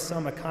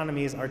zero-sum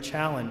economies are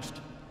challenged.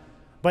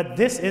 But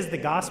this is the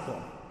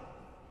gospel.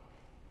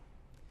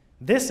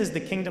 This is the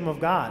kingdom of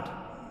God.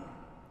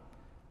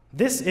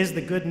 This is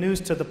the good news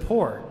to the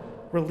poor,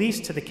 release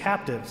to the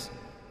captives,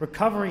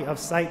 recovery of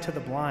sight to the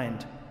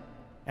blind.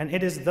 And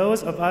it is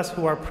those of us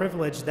who are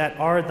privileged that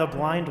are the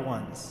blind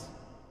ones.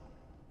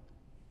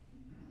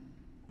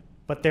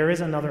 But there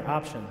is another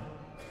option.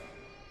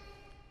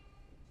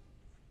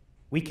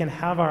 We can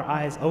have our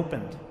eyes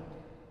opened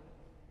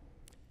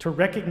to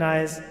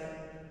recognize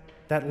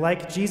that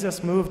like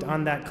Jesus moved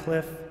on that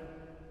cliff,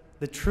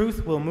 the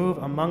truth will move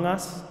among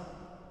us,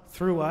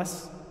 through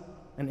us,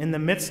 and in the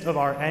midst of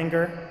our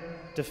anger,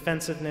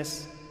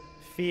 defensiveness,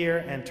 fear,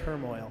 and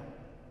turmoil.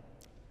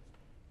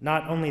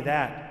 Not only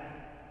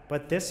that,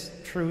 but this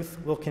truth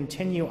will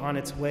continue on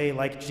its way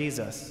like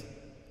Jesus,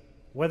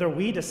 whether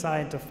we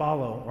decide to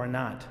follow or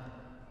not.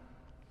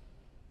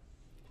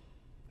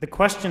 The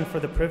question for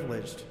the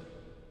privileged,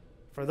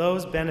 for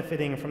those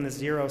benefiting from the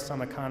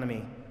zero-sum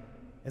economy,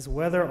 is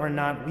whether or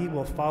not we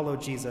will follow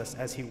Jesus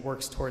as he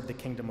works toward the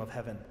kingdom of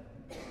heaven.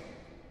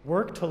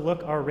 Work to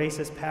look our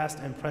racist past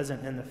and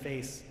present in the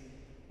face,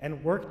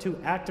 and work to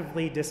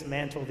actively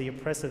dismantle the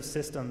oppressive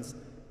systems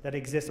that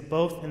exist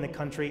both in the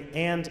country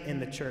and in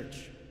the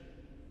church.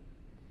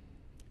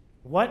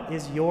 What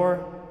is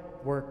your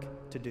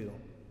work to do?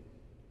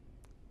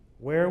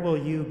 Where will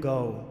you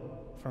go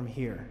from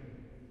here?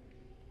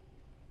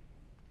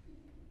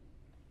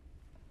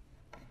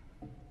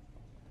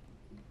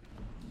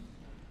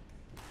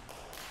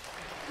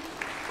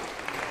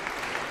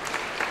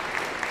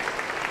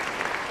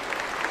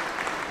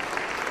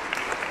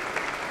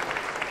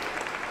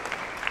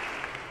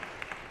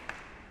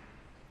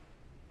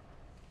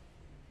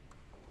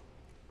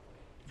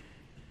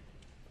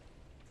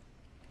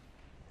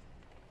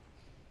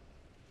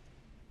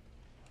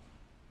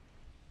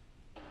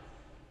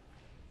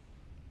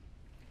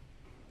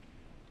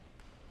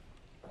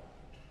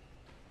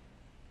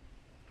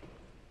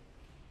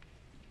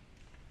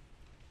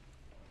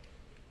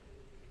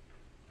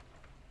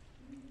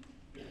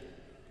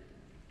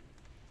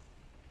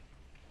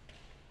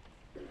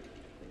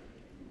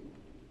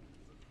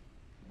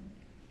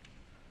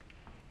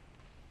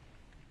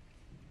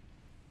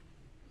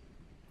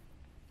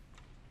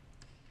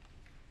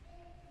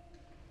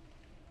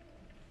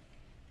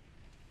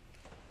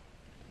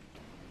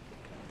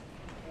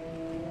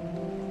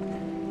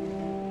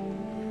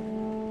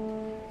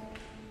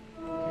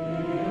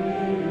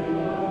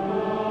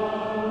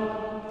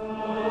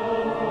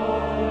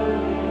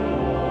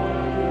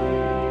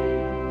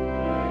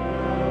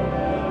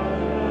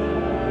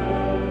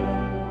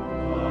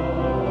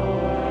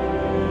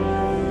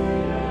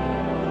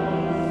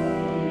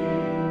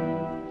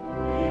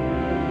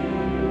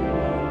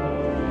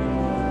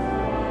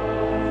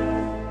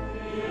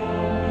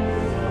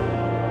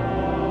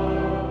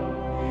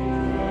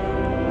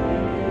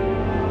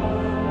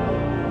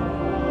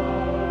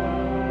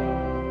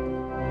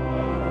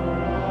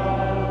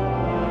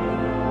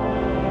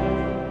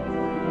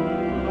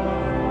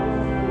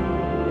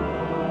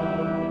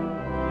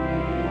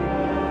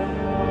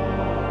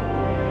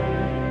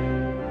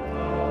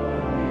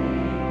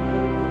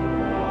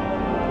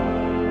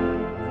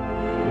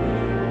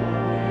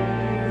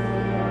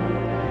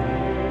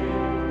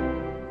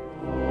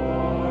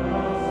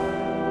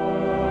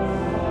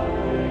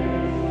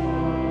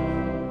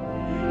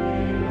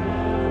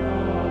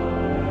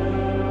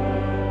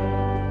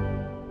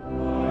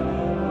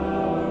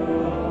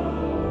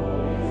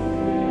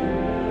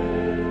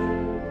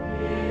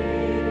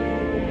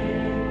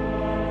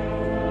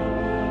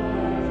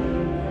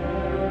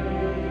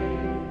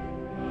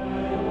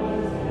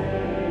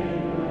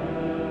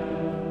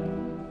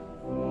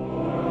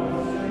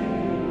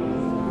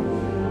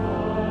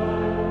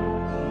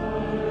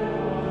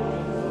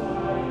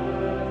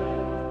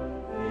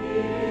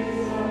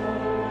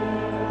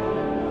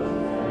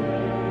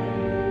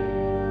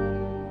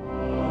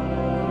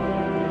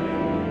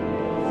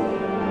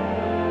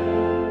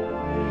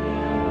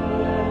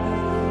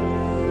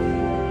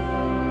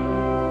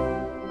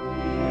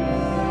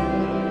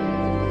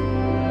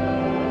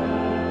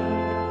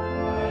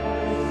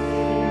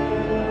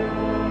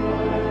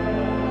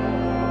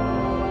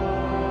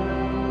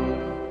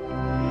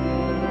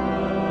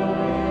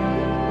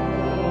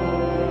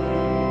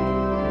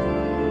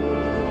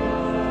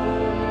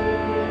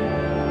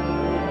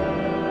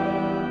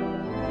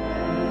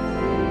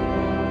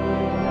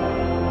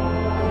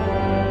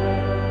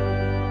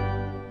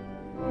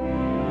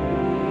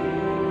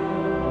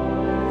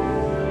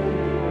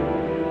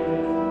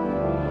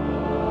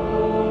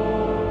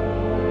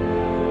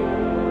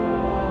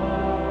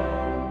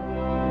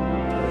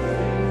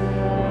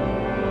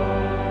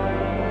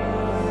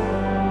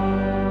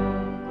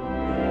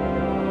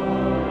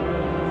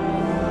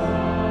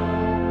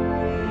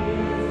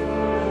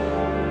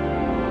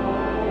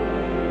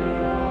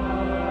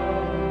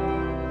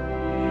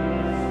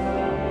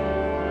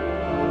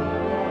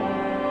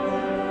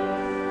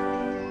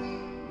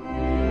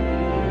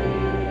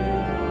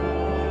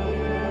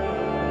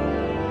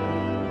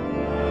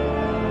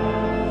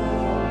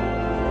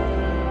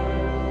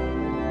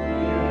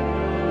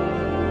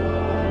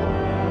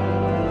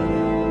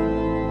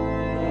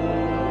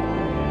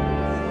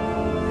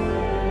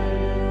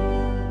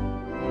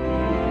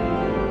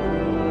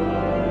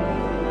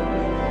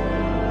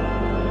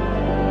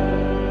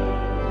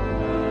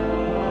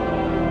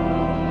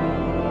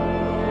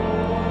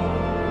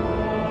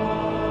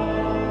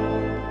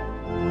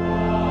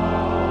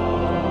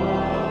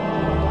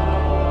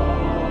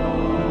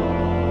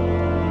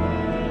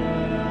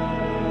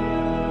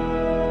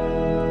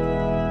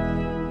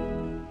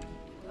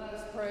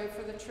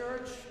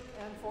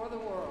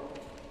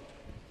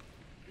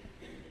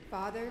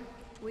 Father,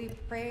 we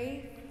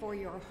pray for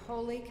your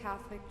holy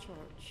Catholic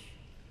Church.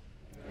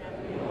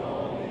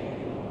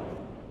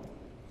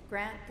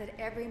 Grant that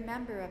every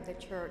member of the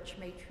Church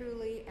may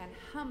truly and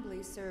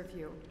humbly serve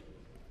you.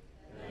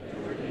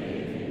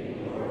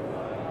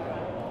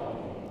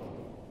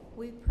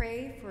 We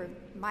pray for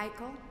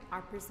Michael,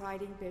 our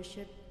presiding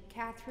bishop,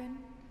 Catherine,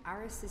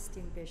 our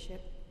assisting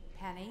bishop,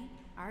 Penny,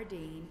 our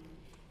dean,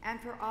 and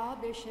for all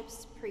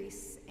bishops,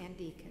 priests, and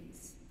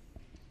deacons.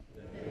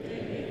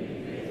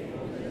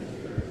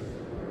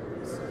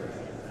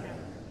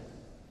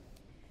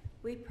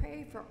 We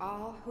pray for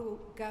all who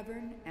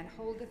govern and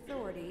hold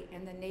authority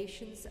in the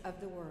nations of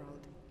the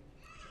world.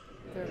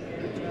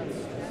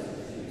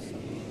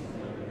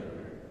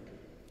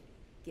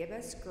 Give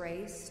us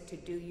grace to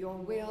do your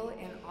will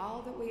in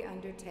all that we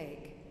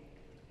undertake.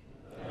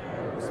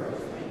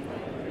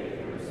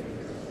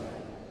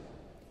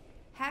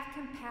 Have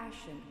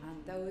compassion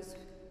on those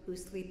who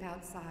sleep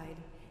outside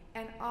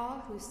and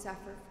all who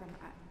suffer from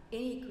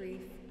any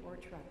grief or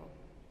trouble.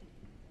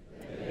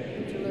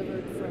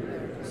 Delivered from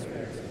their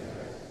distress.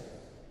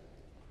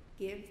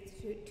 Give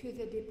to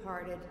the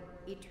departed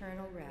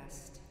eternal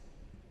rest.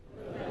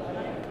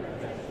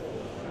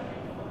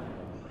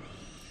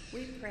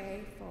 We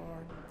pray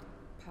for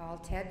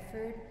Paul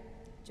Tedford,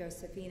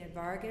 Josephina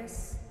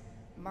Vargas,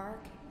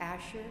 Mark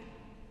Asher,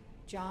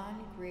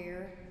 John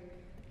Greer,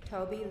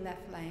 Toby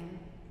Leflang,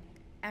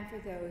 and for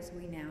those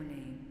we now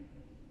name.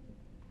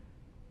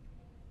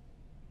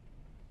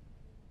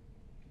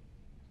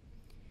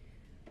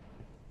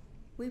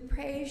 We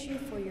praise you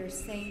for your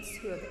saints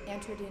who have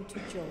entered into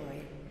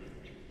joy.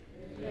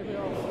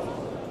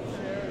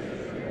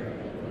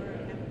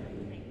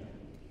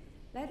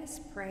 Let us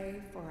pray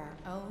for our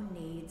own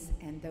needs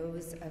and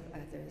those of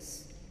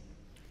others.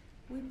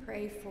 We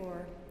pray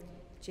for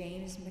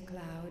James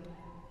McLeod,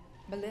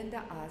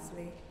 Melinda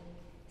Osley,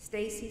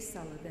 Stacy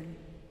Sullivan,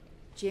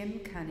 Jim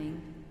Cunning,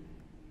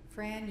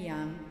 Fran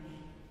Young,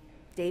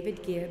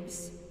 David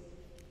Gibbs,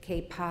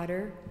 Kay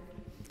Potter,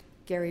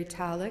 Gary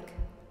Tolick,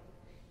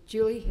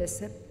 Julie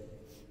Hyssop,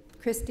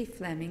 Christy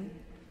Fleming,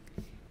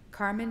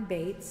 Carmen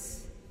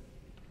Bates,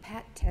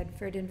 Pat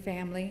Tedford and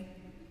family,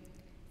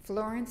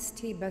 Florence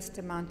T.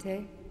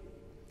 Bustamante,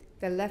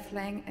 the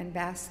Leflang and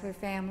Bassler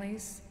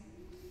families,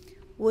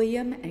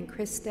 William and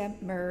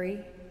Krista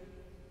Murray,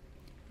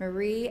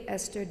 Marie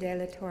Esther de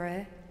la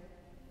Torre,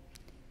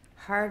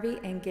 Harvey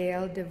and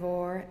Gail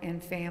DeVore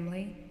and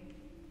family,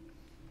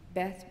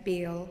 Beth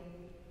Beal,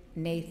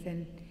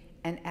 Nathan,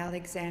 and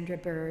Alexandra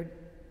Bird,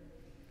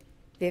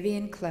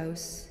 Vivian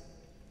Close,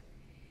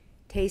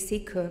 Tacey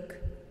Cook,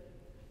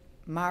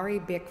 Mari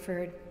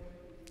Bickford,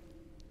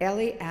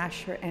 Ellie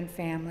Asher and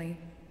family,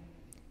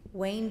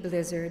 Wayne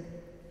Blizzard,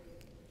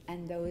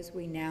 and those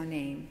we now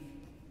name.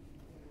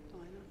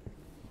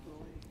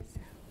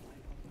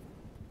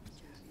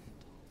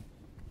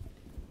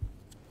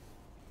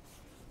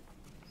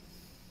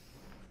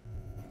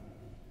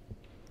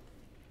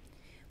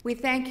 We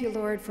thank you,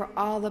 Lord, for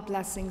all the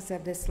blessings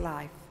of this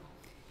life,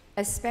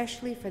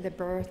 especially for the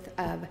birth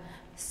of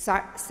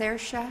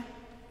Saoirse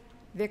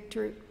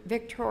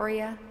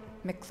Victoria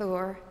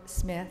McClure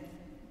Smith,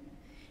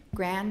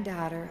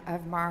 granddaughter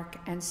of Mark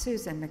and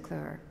Susan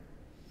McClure,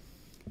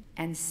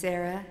 and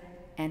Sarah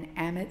and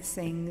Amit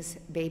Singh's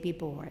baby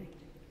boy.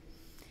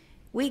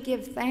 We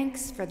give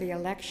thanks for the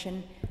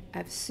election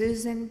of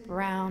Susan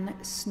Brown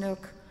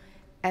Snook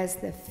as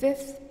the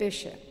 5th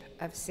Bishop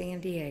of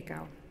San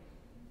Diego.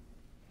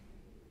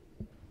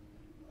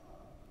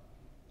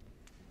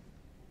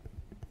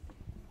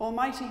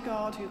 Almighty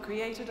God, who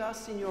created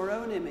us in your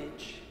own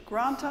image,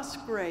 grant us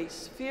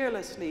grace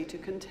fearlessly to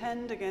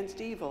contend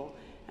against evil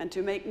and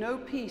to make no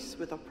peace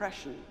with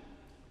oppression.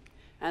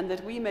 And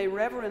that we may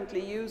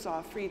reverently use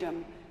our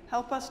freedom,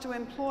 help us to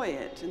employ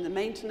it in the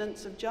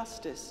maintenance of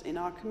justice in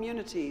our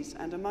communities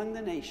and among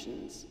the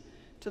nations,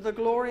 to the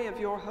glory of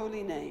your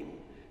holy name,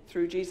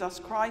 through Jesus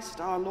Christ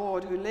our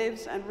Lord, who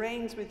lives and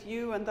reigns with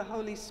you and the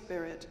Holy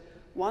Spirit,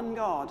 one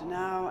God,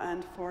 now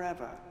and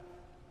forever.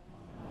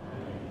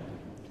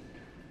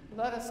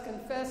 Let us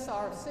confess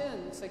our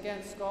sins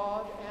against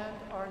God and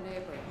our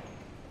neighbor.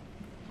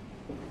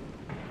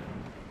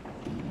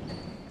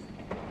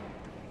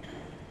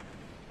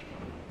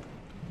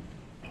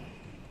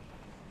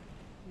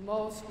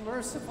 Most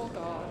merciful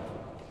God,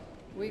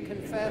 we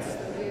confess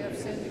that we have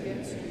sinned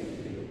against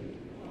you,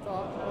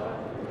 thought,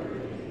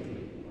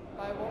 word,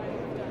 by what we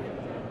have done,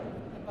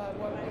 and by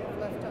what we have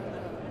left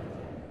undone.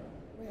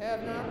 We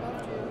have not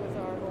loved you with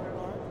our whole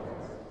heart.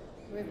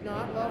 We have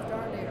not loved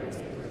our neighbors.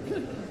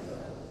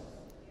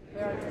 We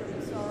are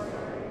truly sorry,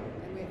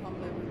 and we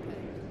humbly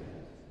repent.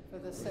 For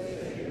the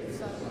sake of your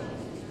Son,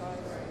 Jesus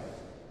Christ,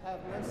 have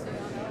mercy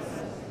on us,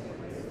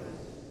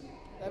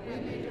 that we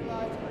may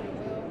delight in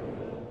your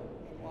will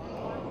and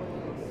walk in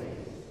your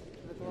ways,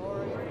 to the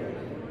glory of your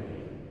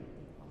name.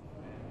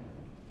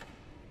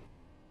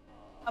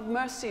 Have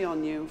mercy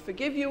on you,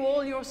 forgive you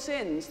all your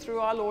sins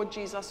through our Lord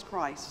Jesus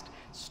Christ,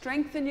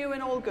 strengthen you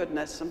in all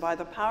goodness, and by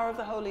the power of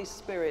the Holy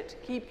Spirit,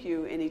 keep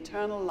you in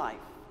eternal life.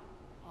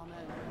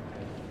 Amen.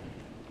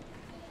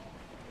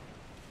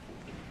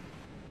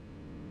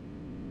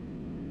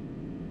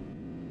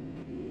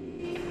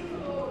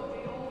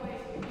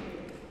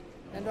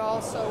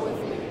 also with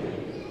you.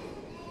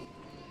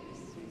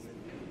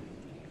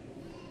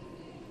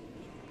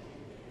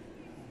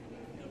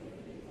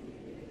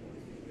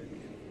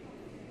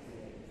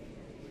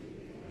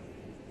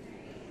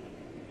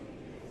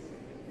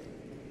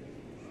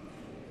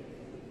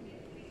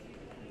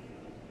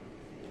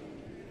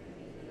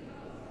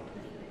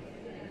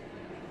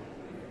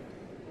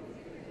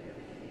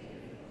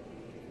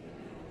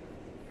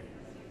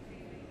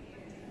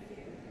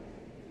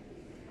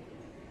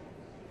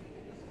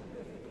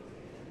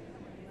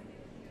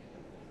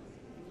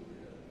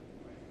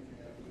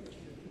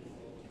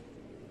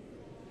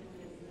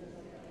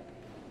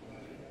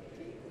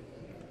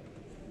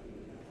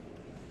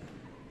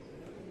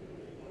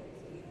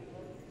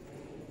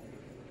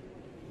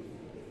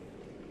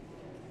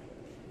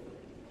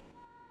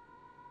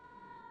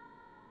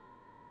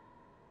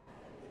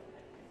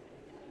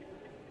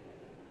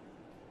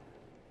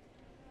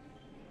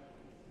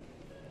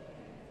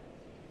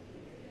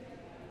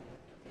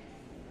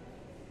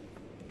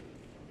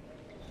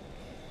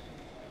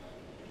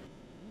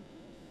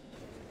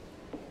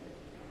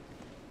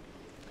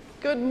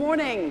 Good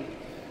morning.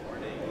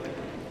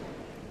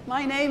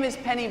 My name is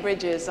Penny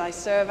Bridges. I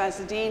serve as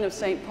the Dean of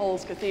St.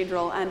 Paul's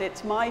Cathedral, and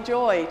it's my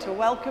joy to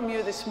welcome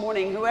you this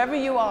morning, whoever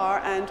you are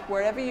and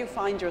wherever you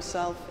find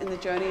yourself in the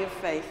journey of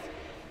faith.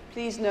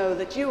 Please know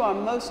that you are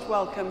most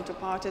welcome to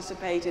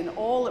participate in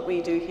all that we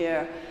do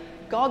here.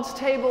 God's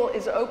table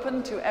is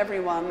open to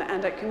everyone,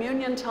 and at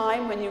communion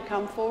time, when you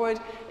come forward,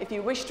 if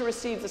you wish to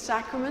receive the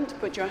sacrament,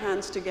 put your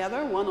hands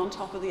together, one on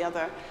top of the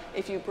other.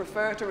 If you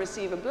prefer to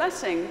receive a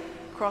blessing,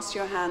 cross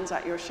your hands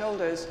at your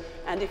shoulders,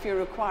 and if you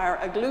require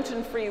a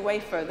gluten-free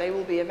wafer, they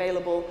will be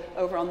available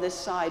over on this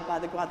side by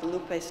the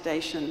Guadalupe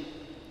station.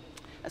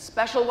 A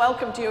special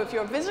welcome to you if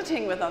you're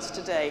visiting with us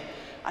today.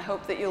 I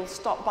hope that you'll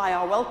stop by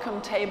our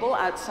welcome table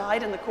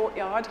outside in the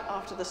courtyard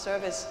after the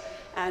service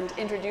and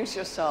introduce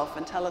yourself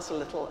and tell us a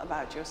little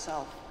about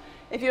yourself.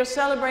 If you're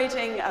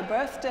celebrating a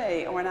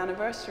birthday or an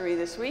anniversary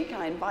this week,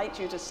 I invite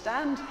you to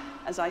stand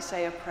as I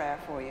say a prayer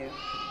for you.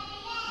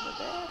 Over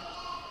there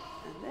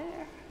and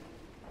there.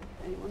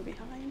 Anyone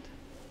behind?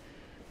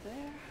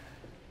 There.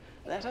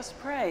 Let us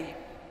pray.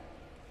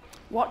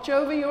 Watch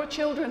over your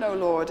children, O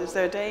Lord, as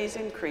their days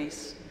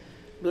increase.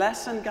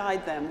 Bless and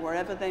guide them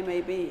wherever they may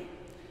be.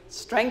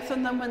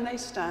 Strengthen them when they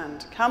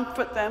stand.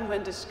 Comfort them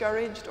when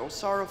discouraged or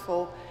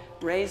sorrowful.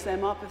 Raise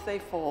them up if they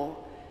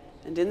fall.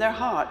 And in their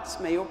hearts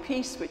may your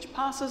peace, which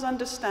passes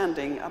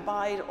understanding,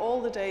 abide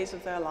all the days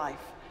of their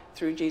life.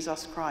 Through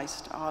Jesus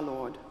Christ our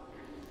Lord.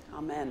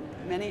 Amen.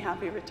 Many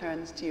happy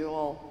returns to you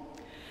all.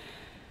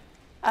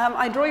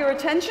 I draw your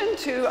attention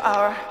to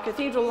our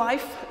Cathedral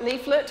Life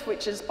leaflet,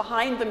 which is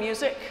behind the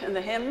music and the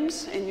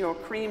hymns in your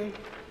cream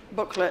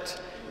booklet.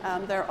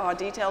 There are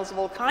details of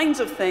all kinds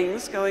of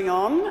things going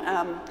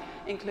on,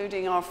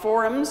 including our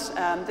forums.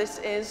 This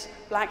is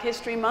Black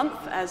History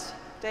Month, as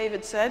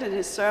David said in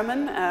his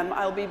sermon.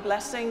 I'll be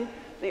blessing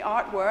the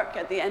artwork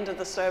at the end of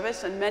the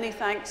service, and many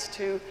thanks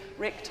to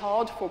Rick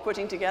Todd for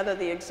putting together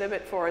the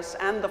exhibit for us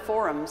and the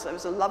forums. It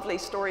was a lovely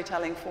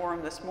storytelling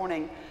forum this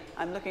morning.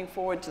 I'm looking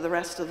forward to the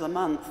rest of the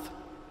month.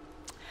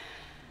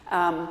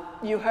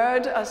 You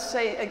heard us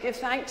give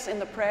thanks in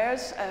the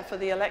prayers for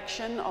the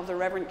election of the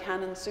Reverend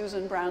Canon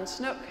Susan Brown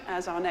Snook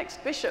as our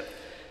next bishop.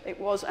 It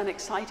was an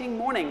exciting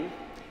morning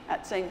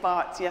at St.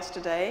 Bart's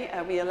yesterday.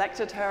 We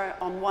elected her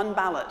on one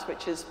ballot,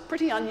 which is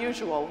pretty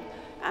unusual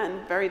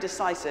and very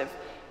decisive.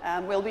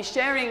 We'll be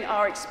sharing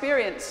our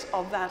experience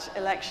of that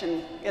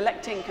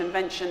electing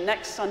convention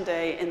next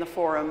Sunday in the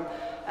forum,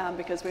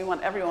 because we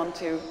want everyone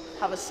to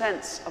have a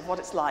sense of what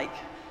it's like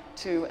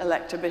to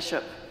elect a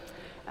bishop.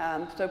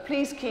 So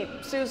please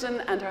keep Susan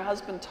and her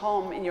husband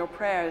Tom in your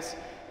prayers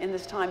in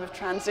this time of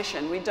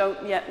transition. We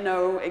don't yet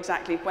know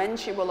exactly when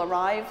she will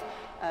arrive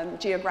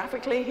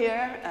geographically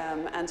here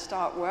and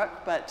start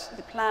work, but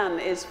the plan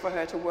is for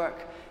her to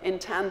work in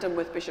tandem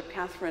with Bishop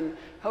Catherine,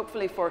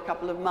 hopefully for a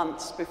couple of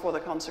months before the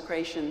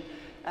consecration,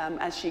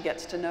 as she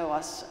gets to know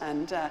us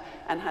and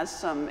has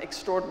some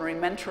extraordinary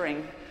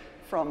mentoring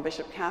from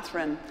Bishop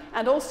Catherine.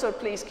 And also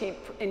please keep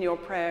in your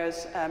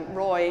prayers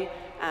Roy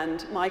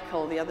and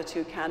Michael, the other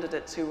two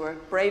candidates who were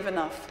brave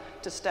enough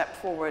to step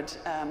forward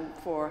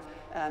for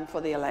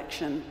the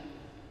election.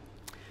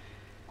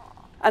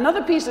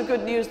 Another piece of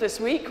good news this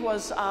week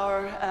was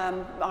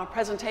our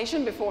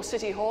presentation before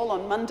City Hall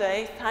on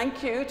Monday.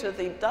 Thank you to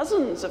the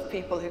dozens of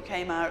people who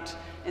came out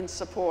in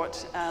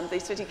support. The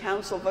City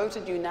Council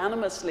voted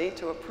unanimously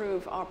to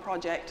approve our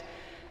project.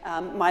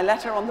 My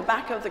letter on the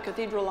back of the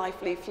Cathedral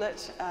Life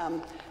leaflet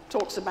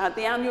talks about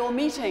the annual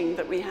meeting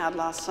that we had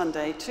last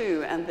Sunday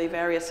too, and the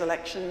various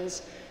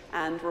elections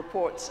and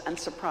reports and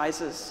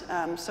surprises.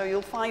 So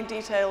you'll find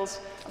details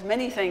of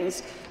many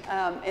things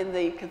in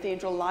the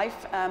Cathedral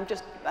Life.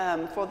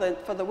 For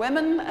the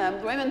women,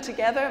 Women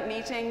Together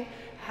meeting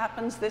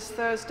happens this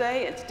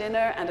Thursday. It's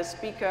dinner and a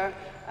speaker,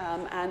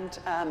 and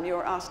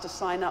you're asked to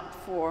sign up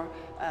for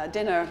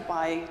dinner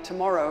by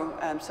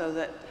tomorrow, so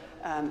that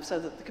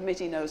the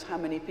committee knows how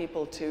many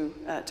people to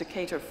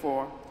cater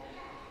for.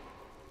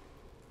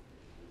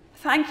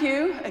 Thank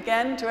you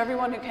again to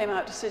everyone who came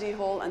out to City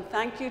Hall, and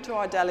thank you to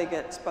our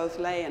delegates, both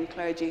lay and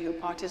clergy, who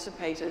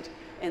participated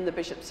in the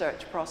bishop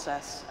search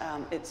process.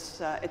 It's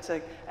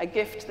a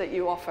gift that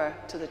you offer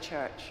to the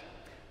church.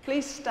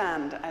 Please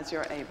stand as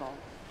you're able.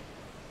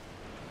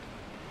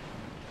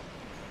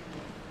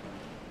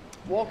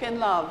 Walk in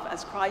love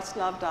as Christ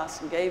loved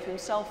us and gave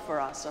himself for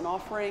us, an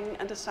offering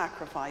and a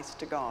sacrifice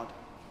to God.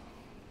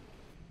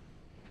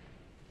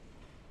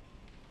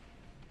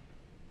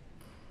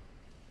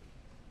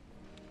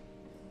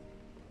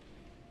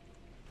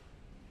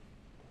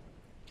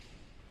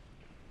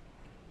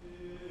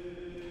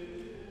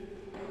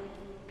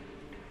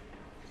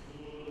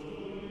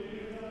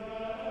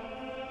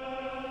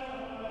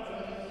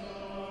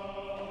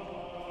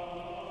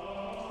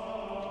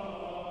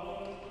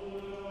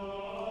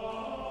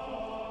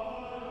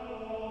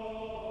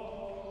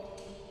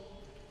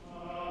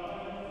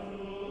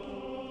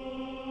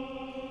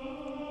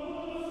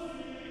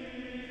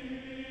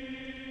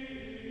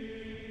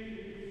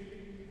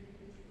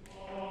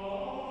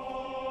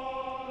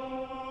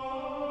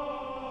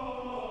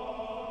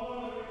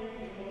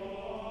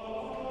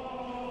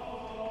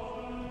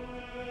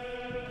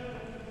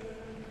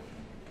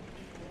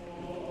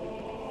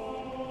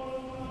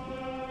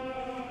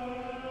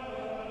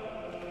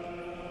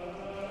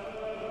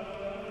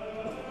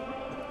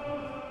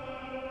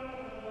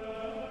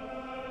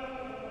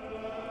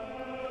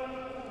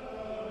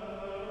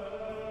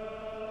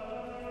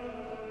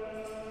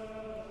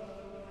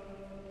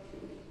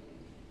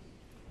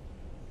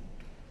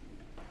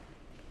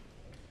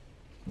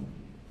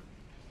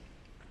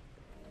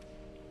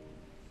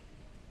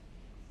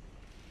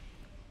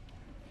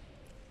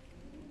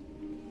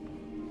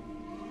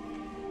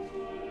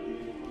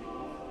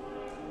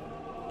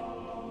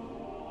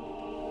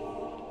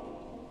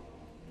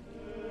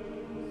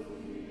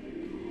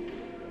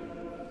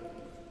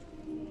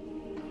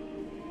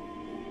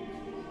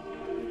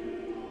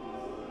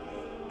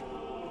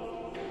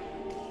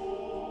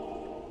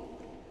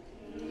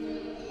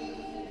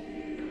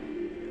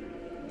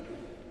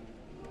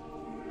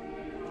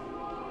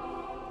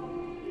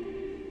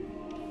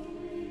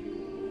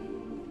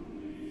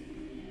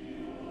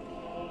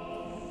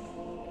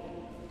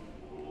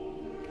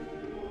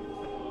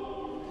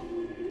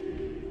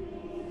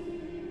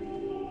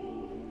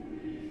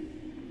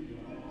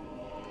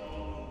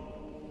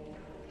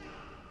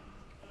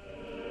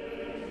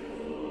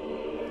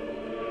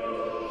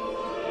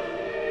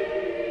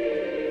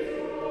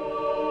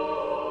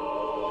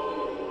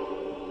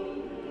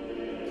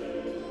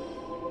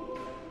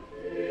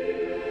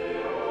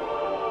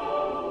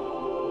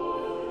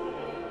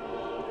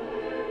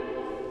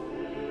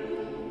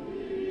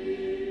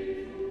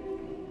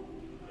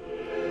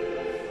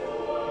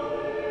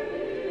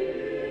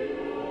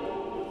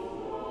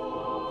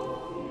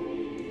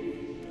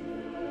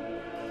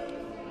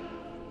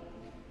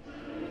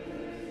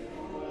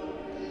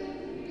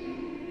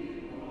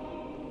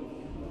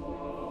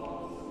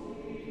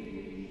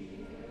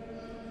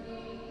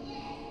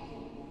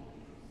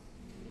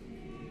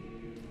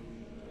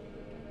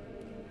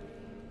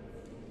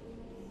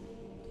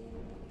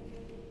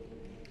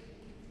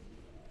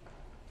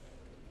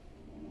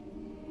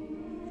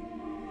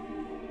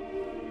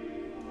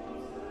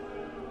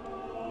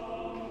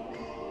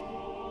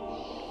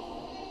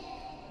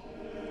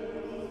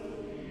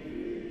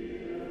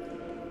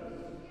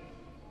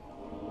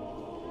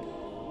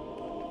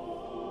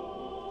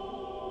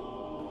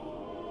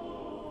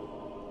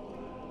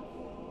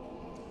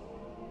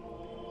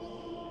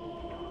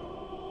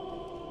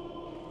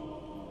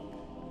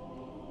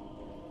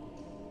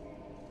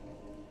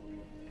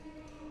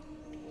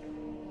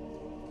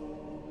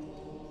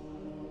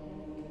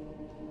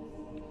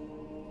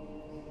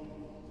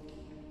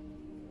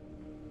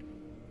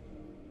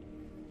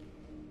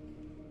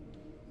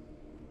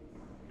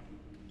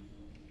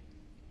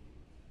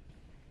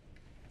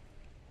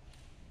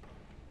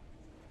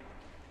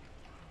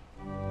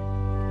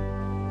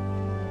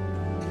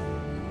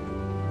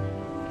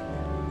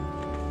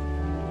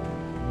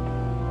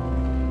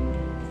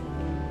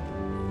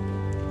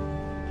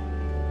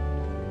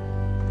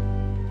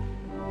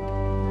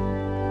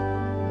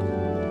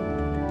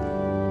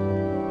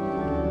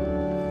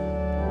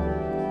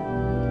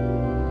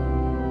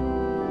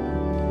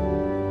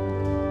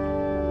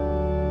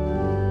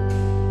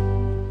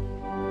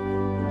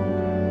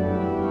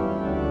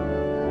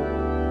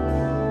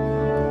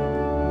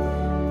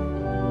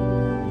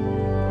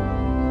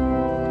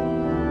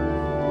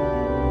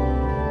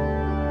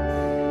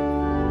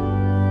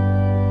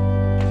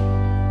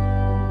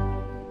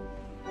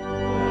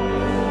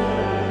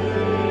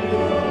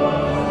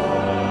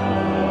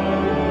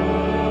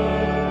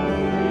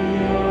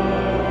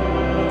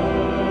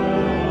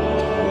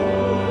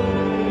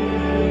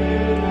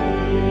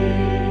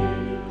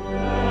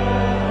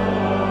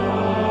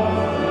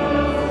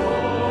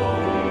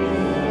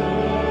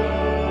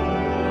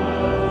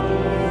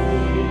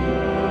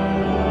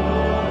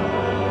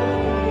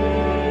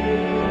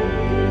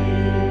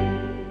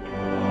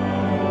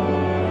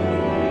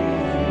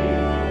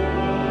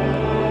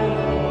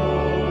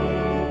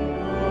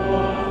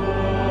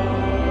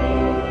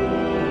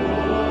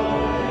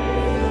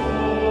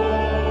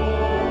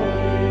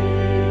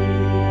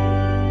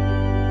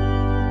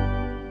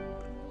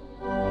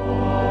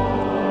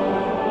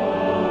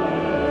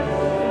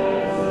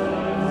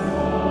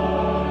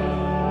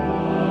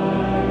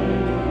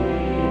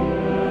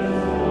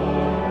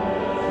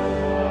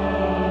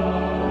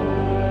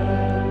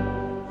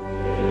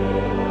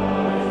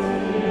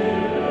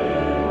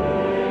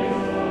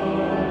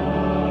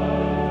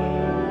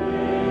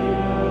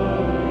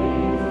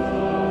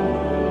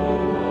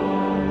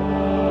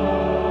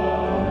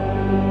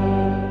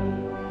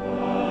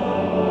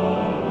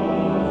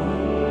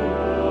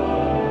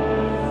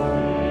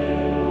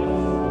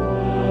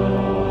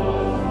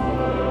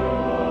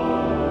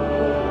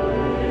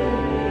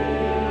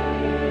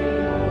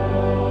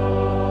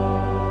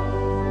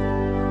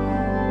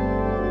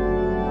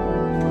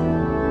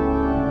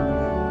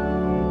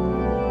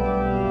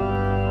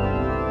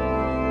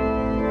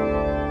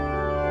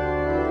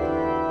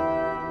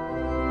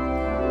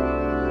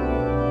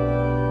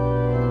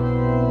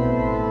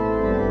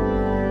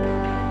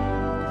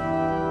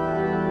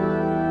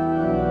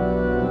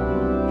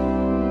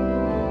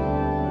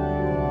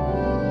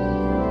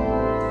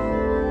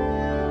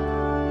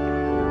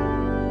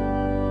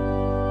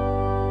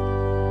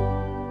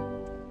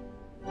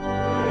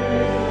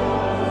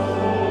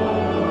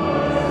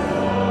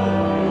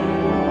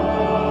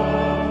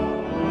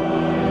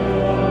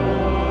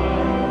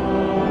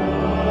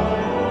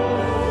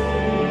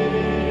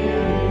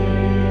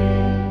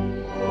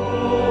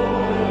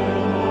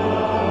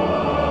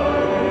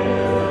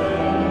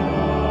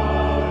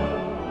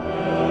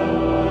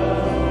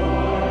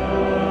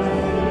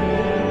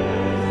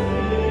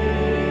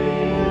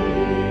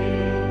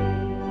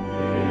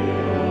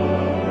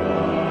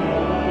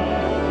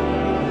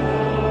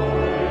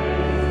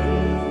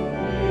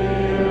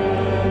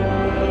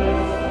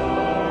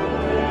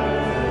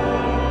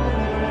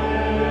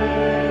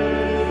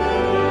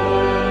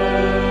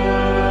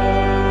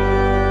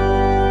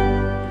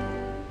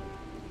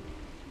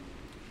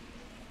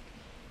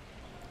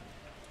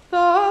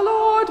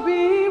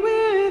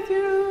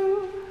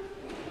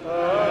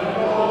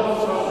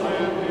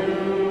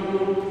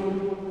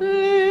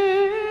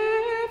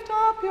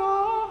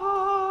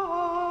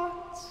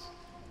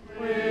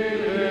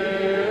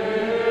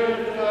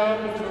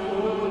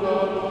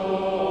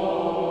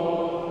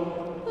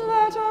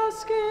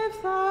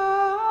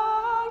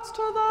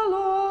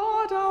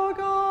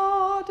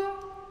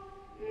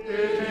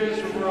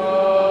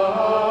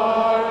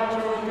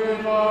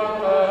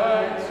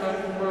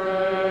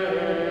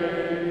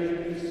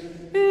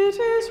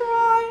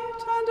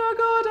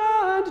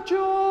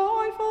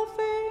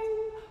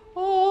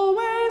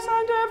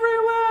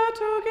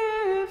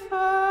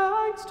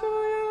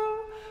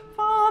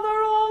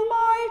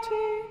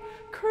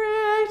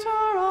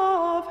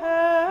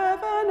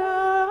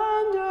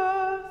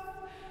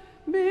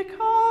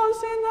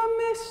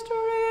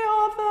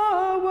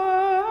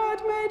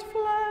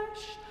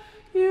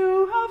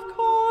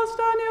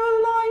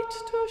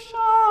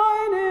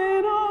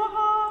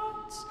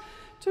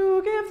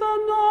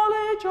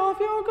 of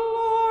your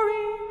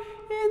glory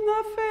in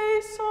the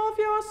face of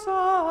your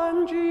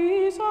Son,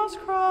 Jesus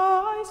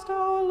Christ,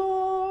 our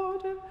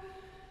Lord.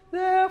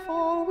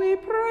 Therefore we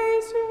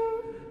praise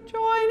you,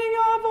 joining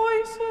our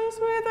voices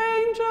with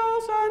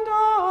angels and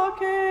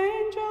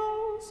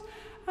archangels,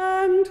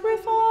 and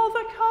with all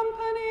the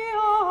company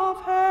of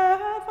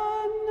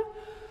heaven,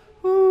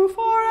 who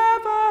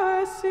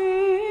forever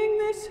sing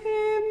this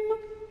hymn,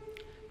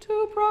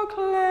 to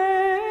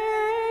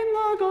proclaim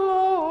the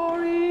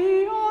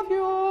glory of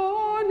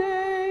your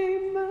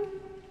name.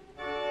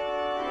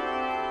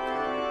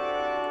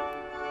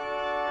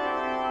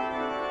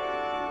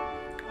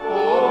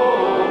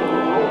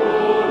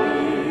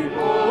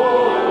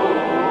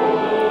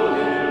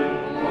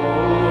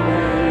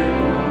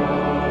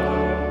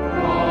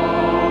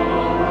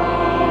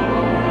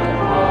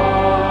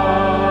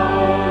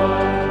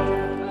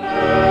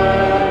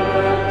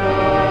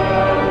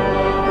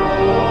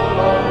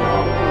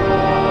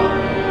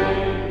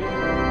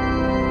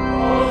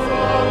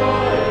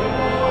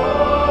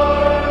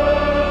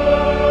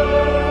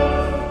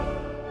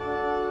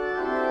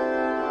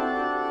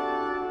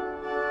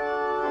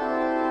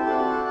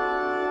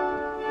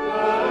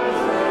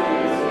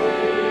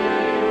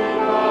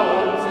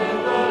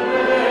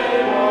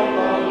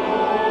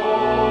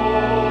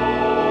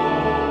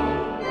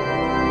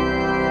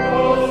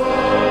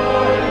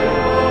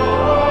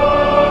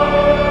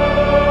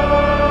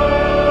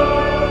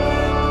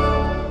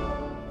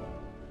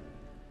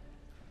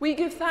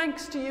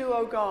 Thanks to you,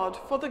 O God,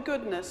 for the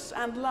goodness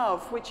and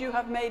love which you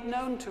have made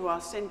known to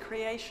us in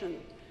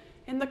creation,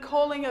 in the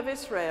calling of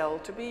Israel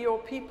to be your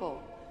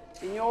people,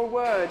 in your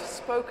word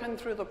spoken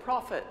through the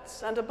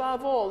prophets, and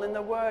above all in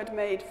the word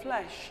made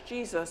flesh,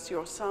 Jesus,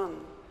 your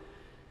Son.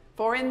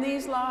 For in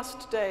these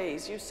last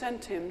days you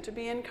sent him to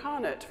be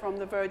incarnate from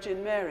the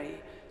Virgin Mary,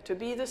 to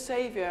be the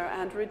Saviour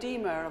and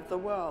Redeemer of the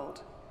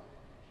world.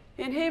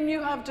 In him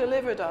you have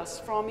delivered us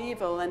from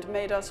evil and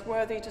made us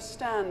worthy to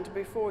stand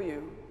before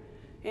you.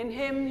 In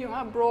him you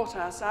have brought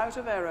us out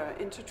of error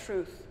into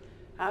truth,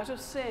 out of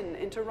sin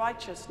into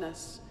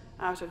righteousness,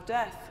 out of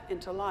death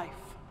into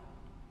life.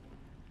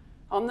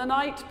 On the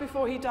night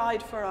before he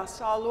died for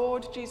us, our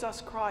Lord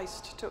Jesus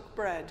Christ took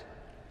bread,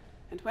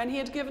 and when he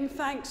had given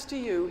thanks to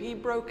you, he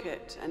broke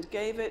it and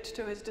gave it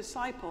to his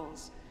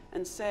disciples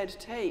and said,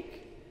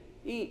 "Take,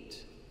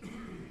 eat.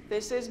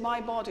 This is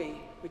my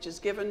body, which is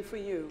given for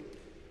you.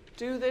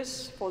 Do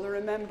this for the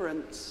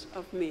remembrance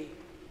of me."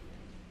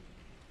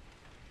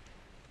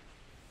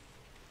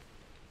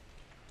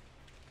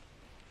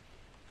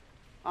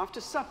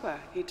 After supper,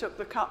 he took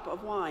the cup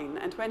of wine,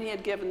 and when he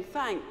had given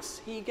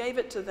thanks, he gave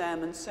it to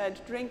them and said,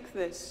 "Drink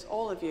this,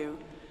 all of you.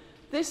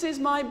 This is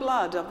my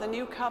blood of the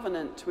new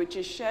covenant, which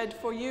is shed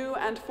for you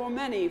and for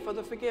many for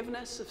the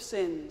forgiveness of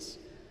sins.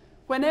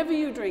 Whenever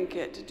you drink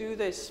it, do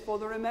this for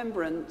the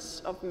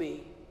remembrance of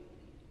me."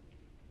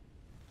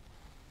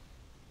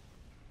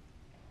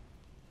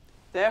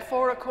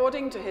 Therefore,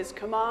 according to his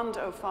command,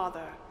 O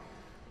Father,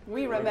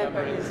 we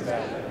remember his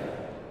death,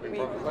 we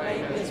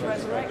proclaim his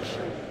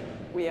resurrection,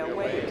 we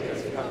await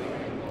his coming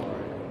in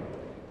glory.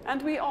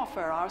 And we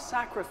offer our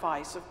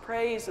sacrifice of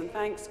praise and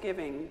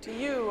thanksgiving to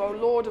you, O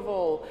Lord of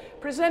all,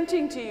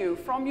 presenting to you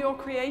from your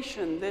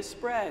creation this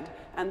bread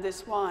and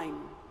this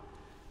wine.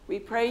 We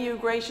pray you,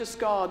 gracious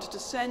God, to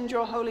send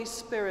your Holy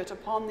Spirit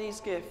upon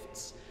these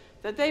gifts,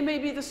 that they may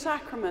be the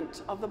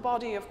sacrament of the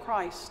body of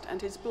Christ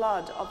and his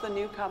blood of the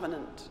new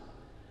covenant.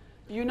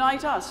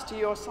 Unite us to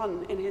your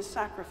Son in his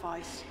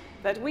sacrifice,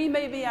 that we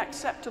may be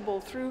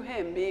acceptable through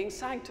him, being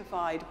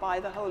sanctified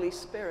by the Holy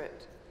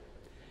Spirit.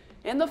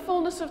 In the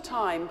fullness of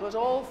time, put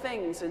all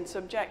things in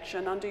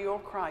subjection under your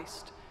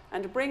Christ,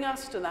 and bring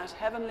us to that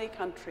heavenly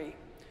country,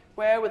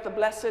 where with the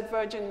Blessed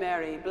Virgin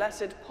Mary,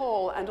 blessed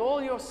Paul, and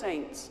all your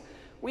saints,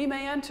 we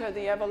may enter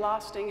the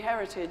everlasting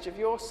heritage of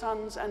your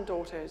sons and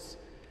daughters.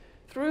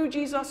 Through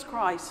Jesus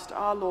Christ,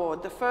 our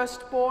Lord, the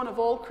firstborn of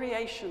all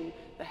creation,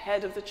 the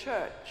head of the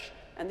church,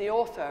 and the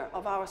author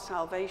of our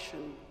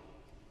salvation.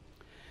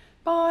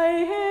 By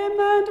him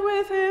and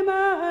with him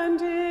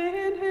and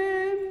in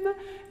him,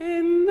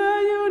 in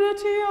the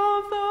unity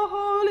of the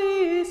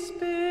Holy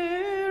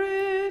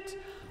Spirit,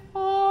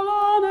 all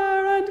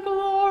honor and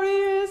glory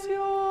is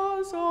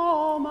yours,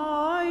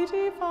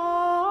 Almighty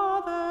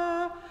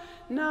Father,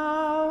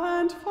 now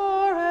and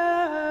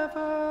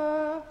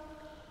forever.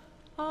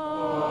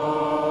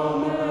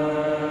 Amen.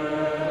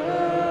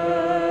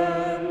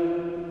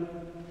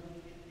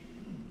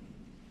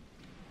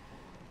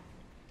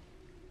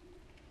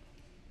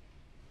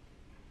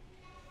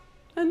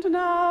 And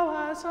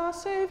now, as our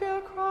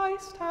Saviour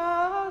Christ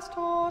has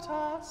taught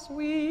us,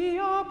 we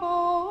are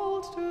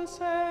bold to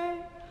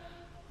say,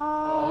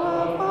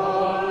 Our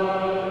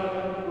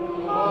Father,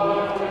 who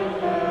art in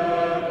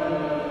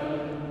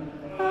heaven,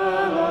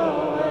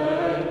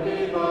 hallowed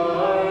be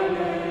thy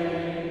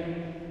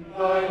name.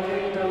 Thy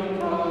kingdom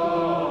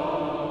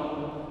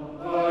come,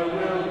 thy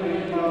will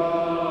be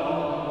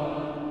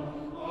done,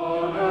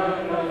 on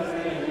earth as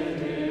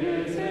it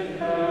is in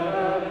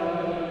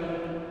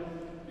heaven.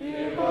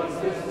 Give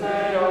us this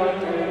day our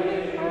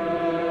daily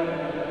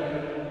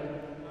bread,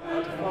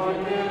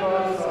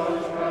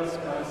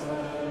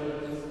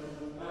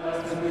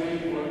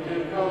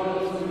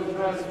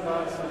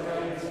 trespass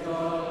against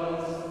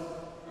us,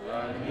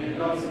 and lead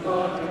us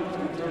not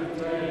into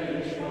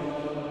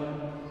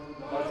temptation,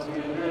 but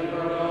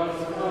deliver us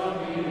from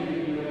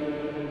evil.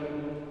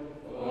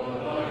 For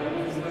thine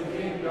is the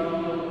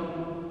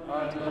kingdom,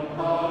 and the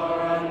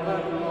power, and the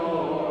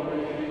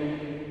glory,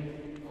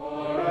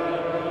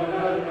 forever and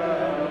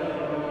ever.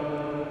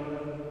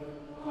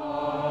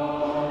 Amen.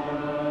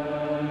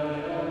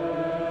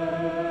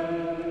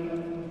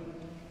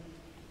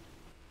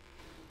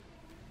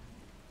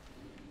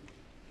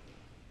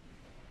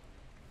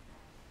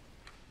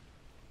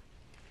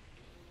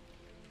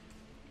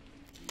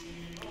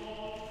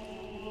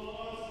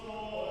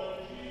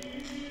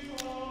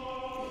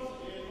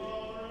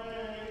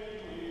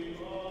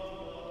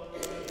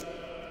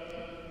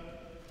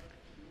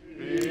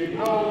 Be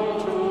known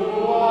to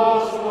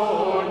us,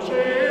 Lord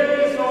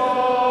Jesus,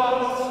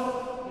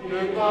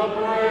 in the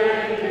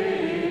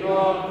breaking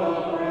of the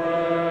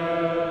bread.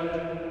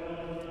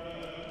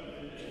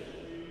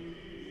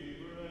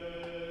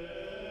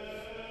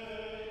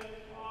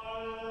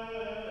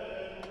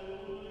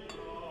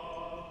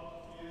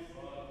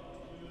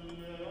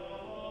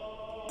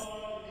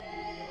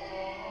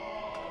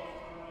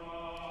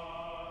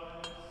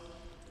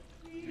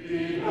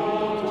 Be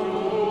known to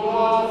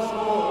us,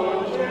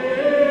 Lord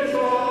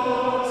Jesus,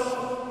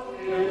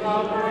 in the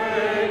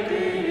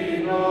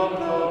breaking of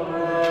the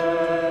bread.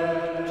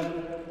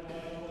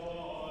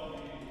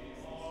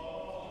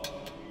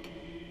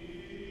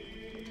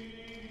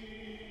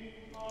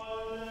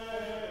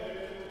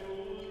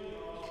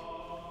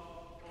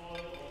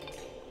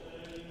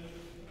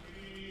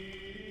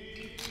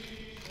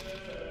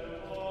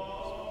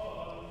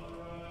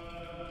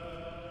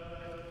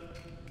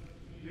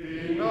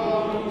 Be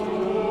known to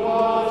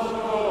us,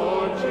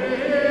 Lord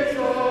Jesus,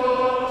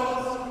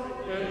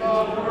 in the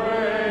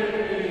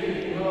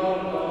breaking of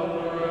the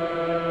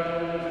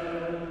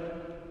bread.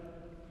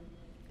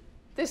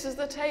 This is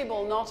the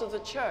table not of the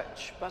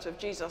church, but of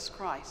Jesus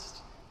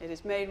Christ. It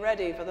is made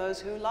ready for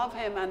those who love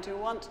him and who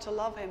want to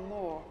love him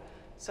more.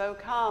 So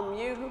come,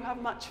 you who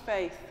have much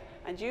faith,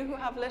 and you who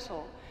have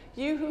little,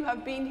 you who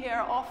have been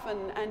here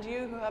often, and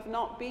you who have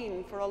not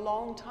been for a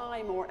long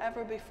time or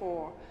ever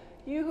before,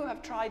 you who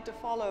have tried to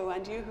follow,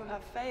 and you who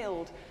have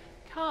failed.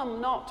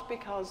 Come not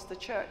because the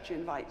church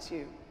invites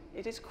you.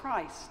 It is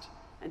Christ,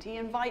 and he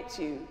invites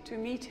you to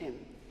meet him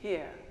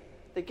here,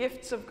 the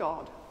gifts of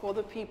God for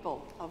the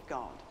people of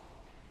God.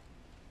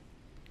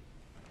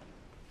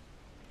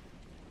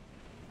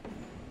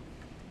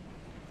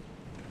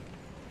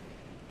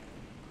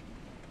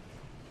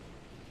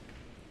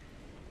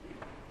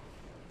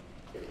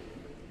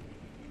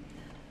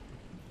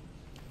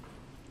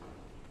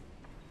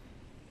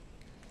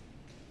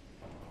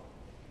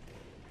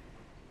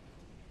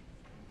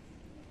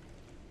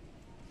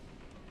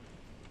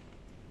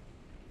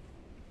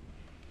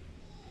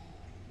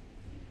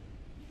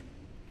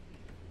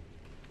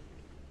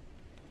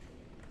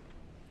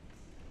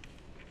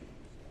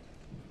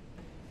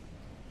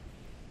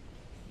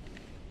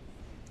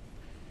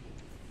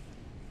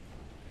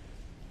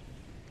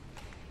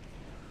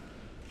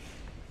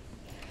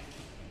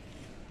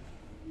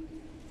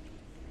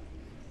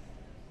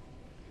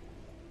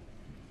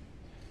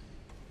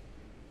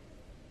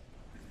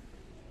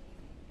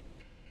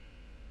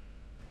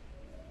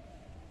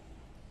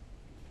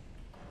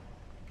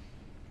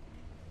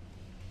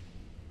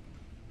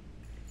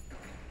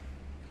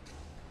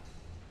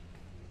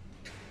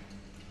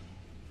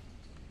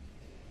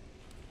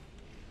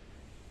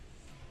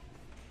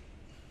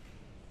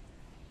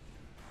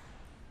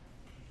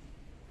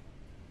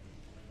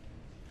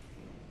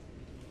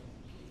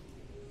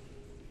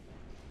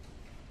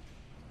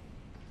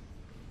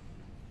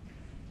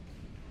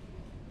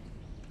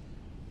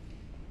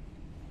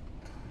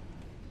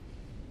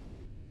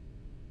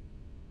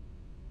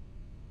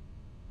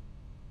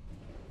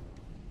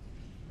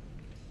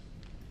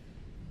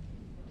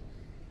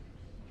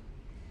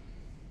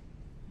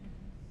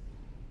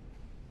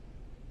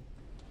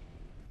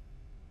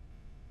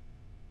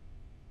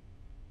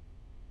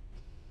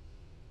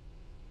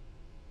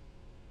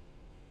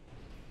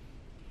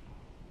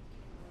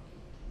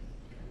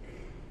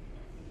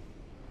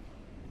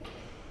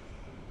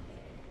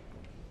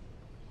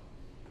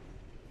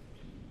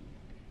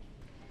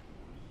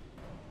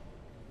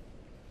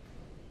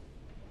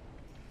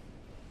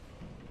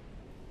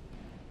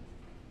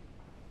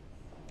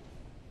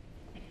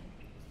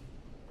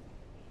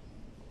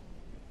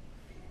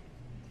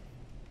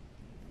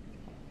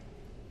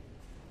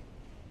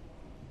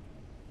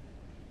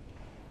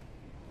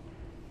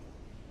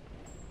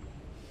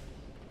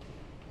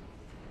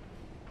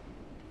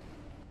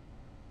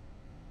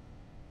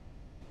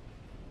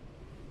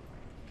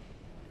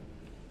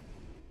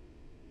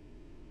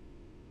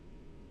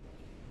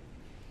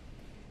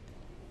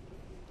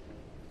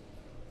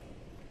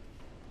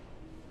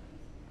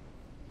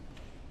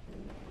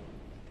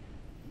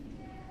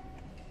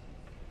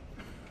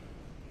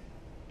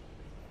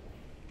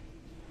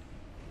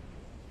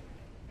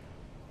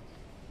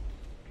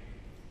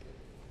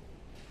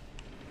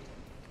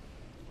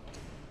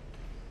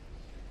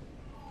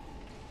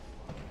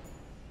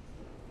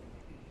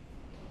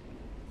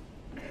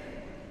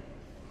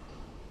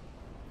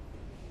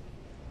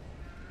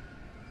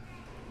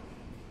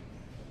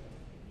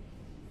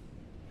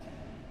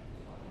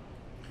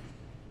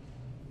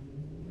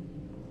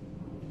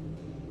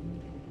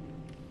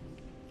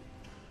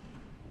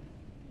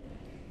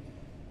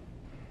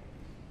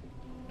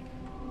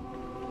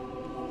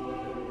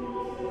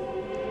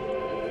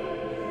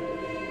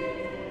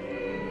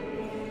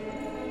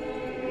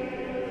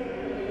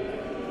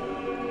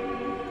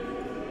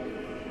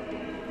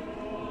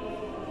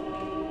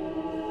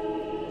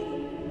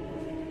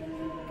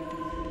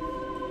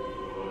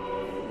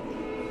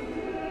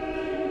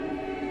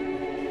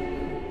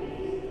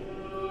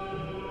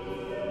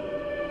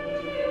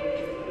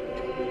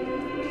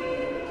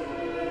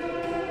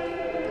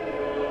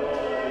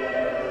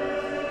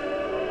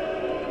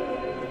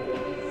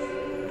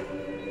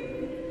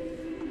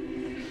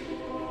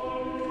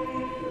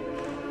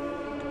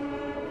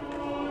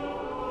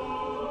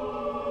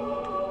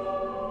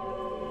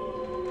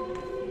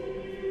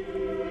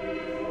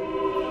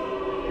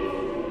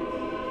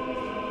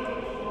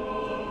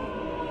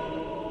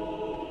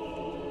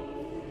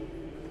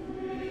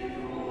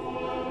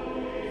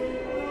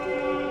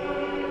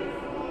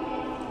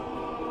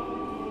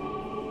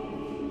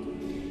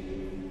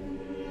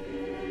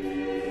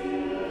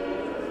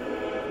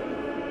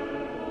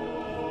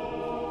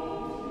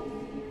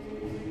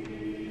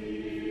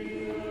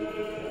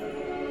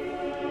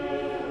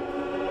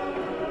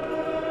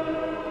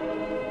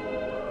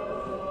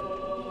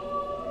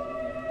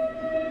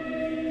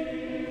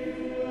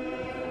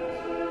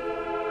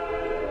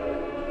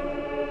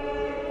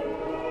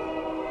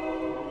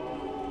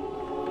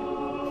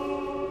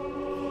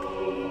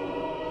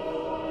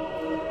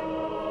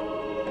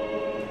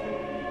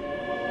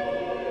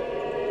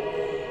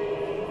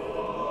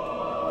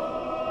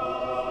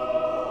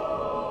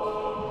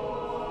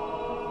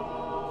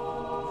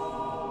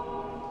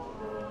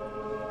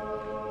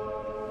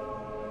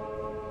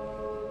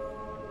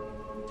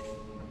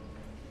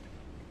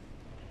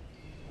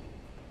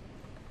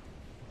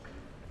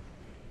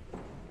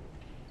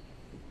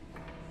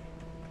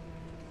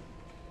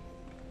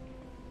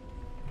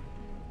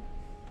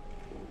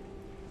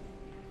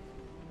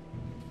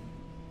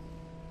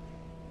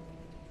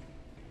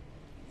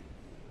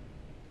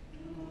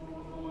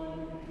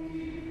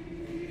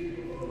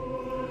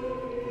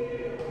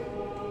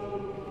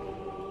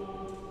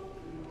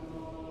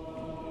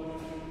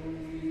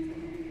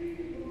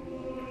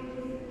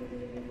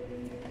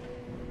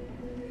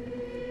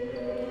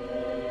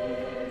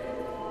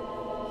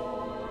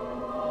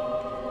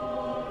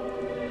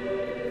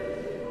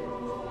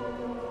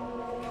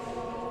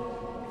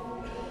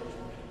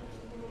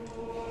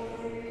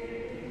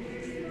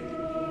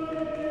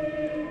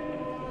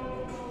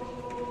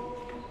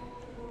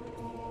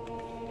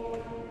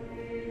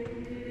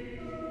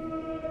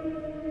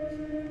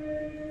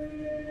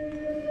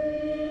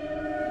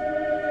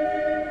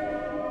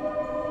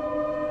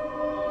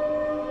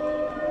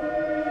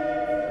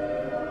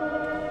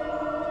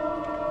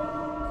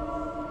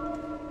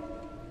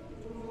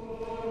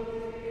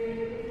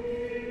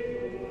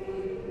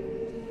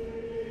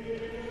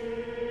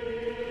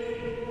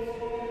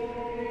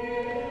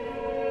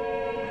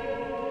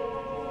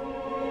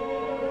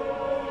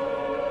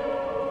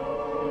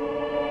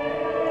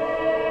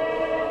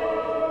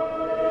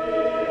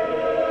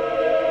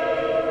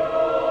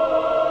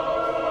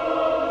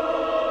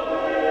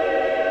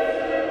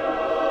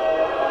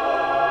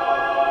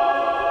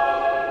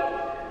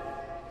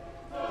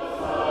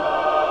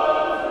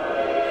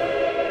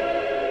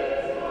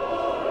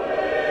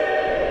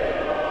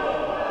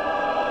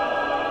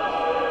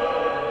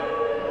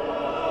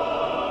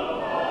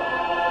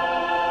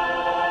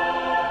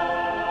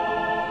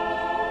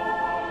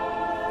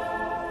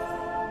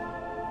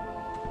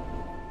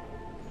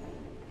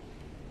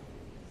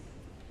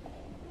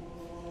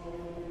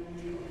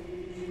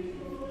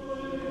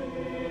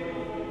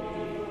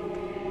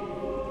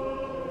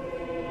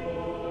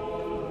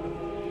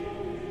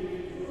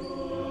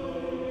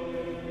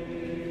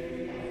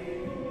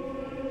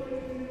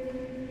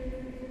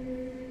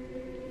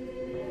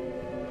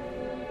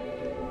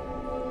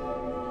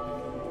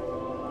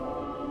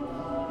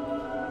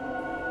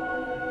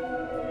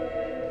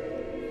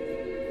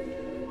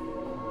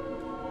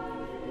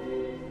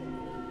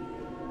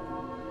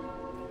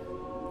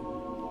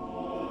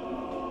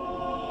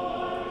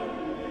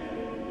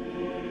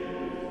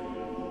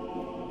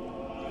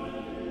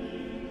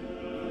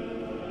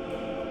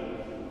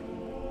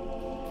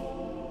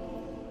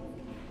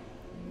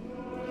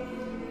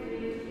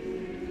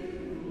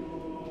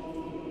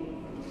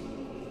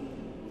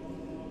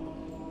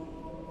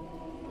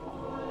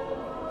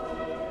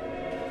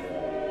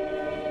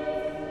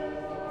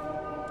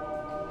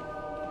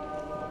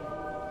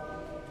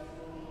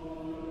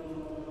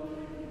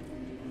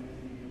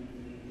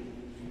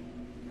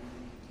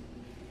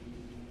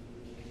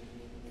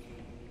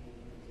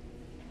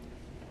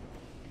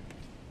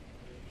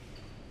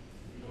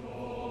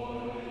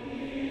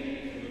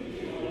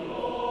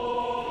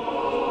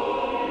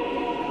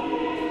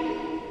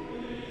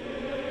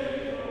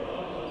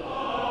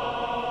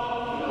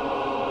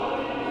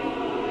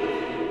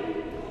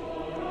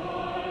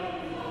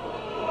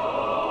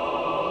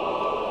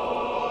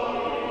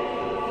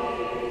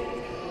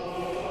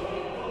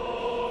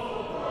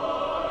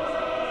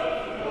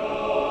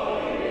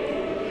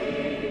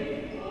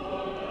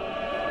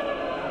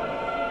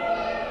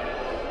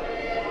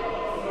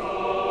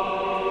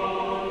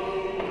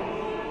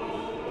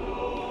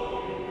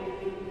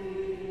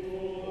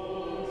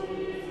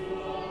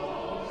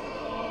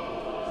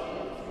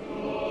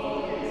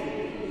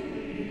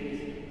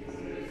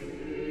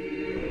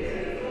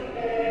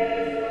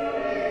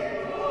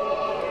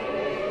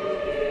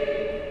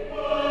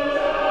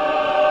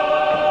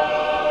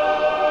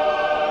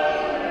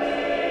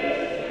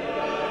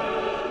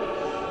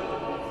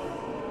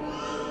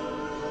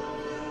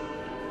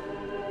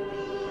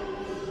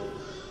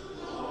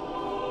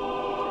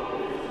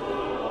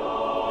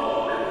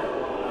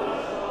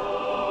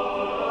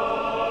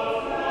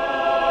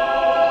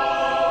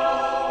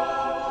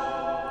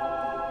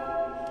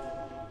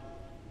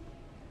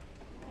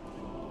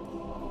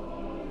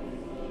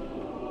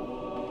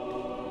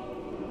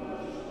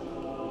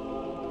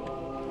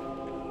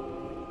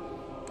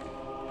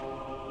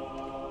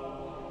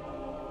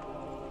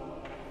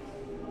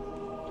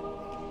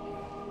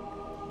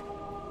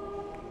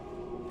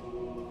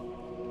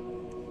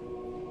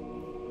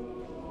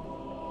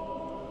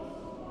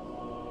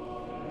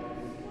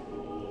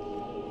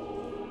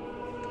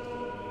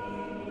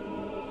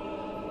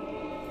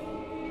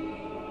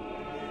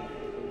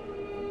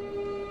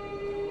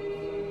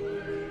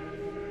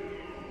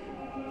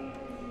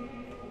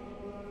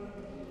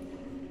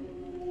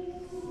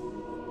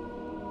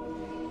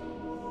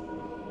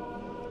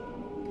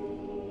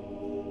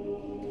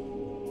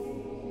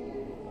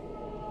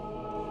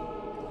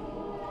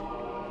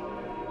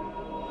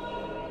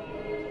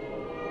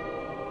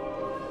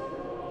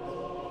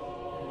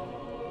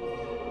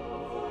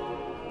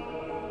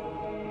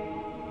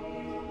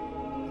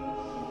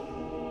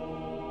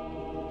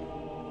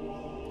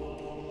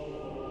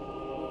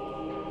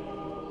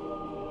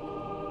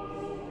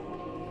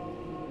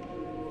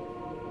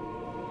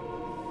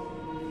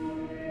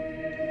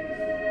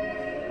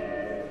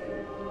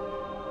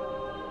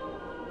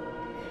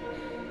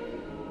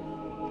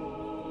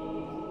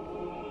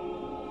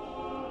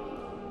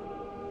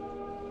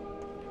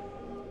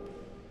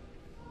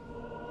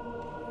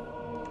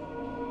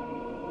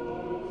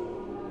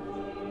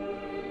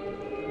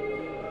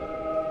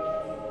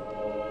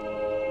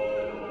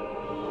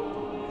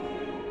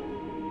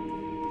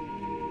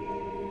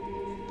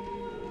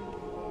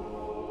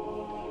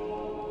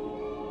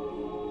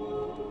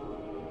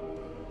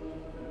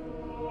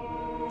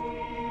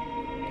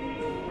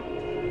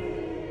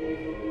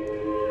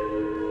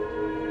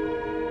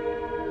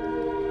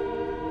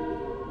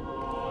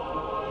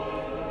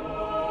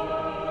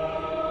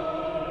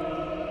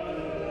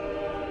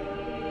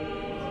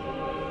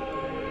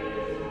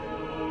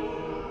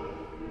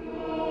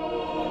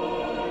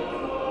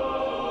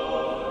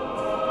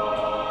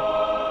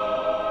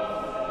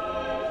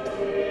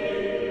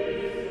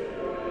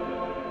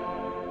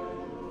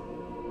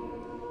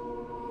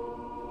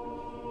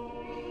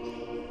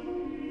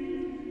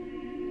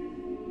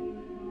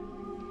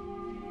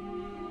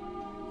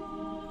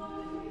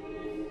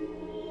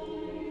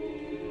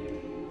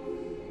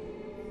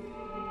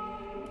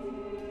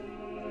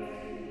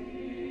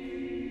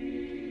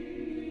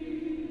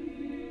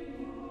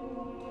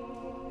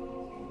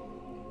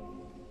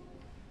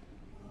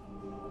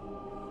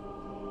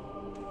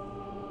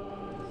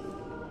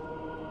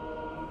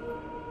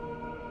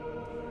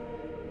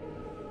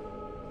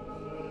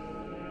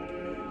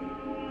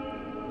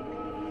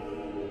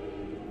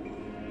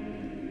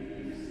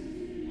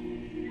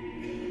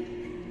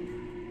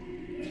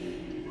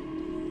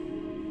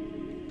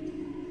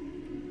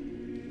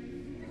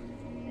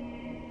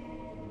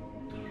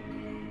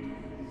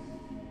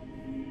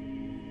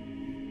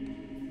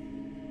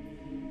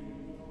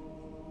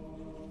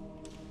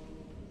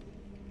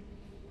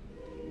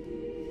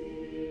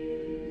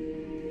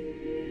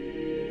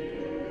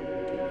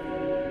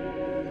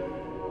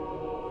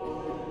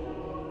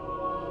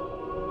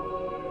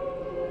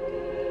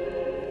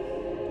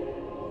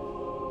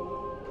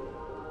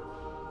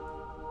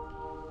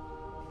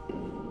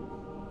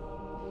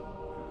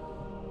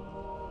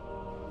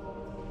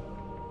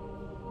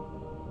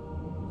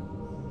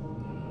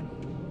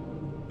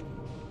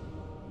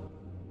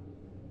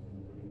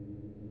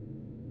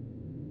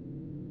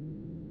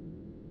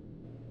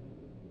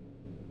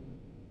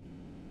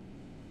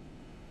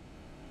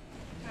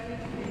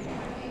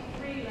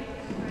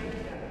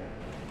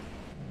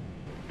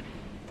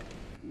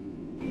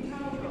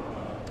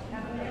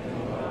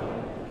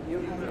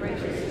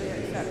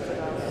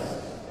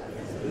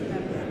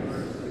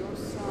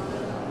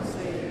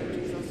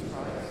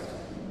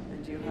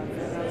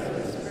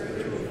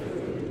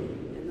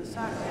 The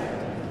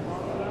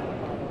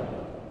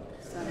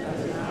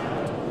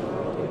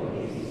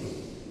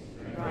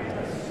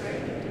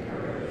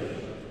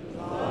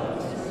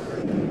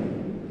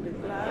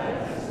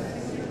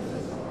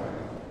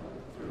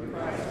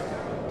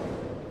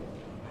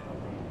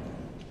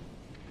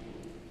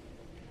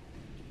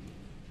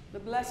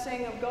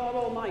blessing of God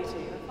Almighty,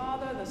 the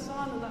Father, the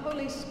Son, and the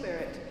Holy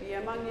Spirit be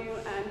among you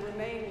and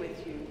remain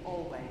with you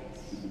always.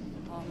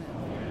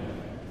 Amen.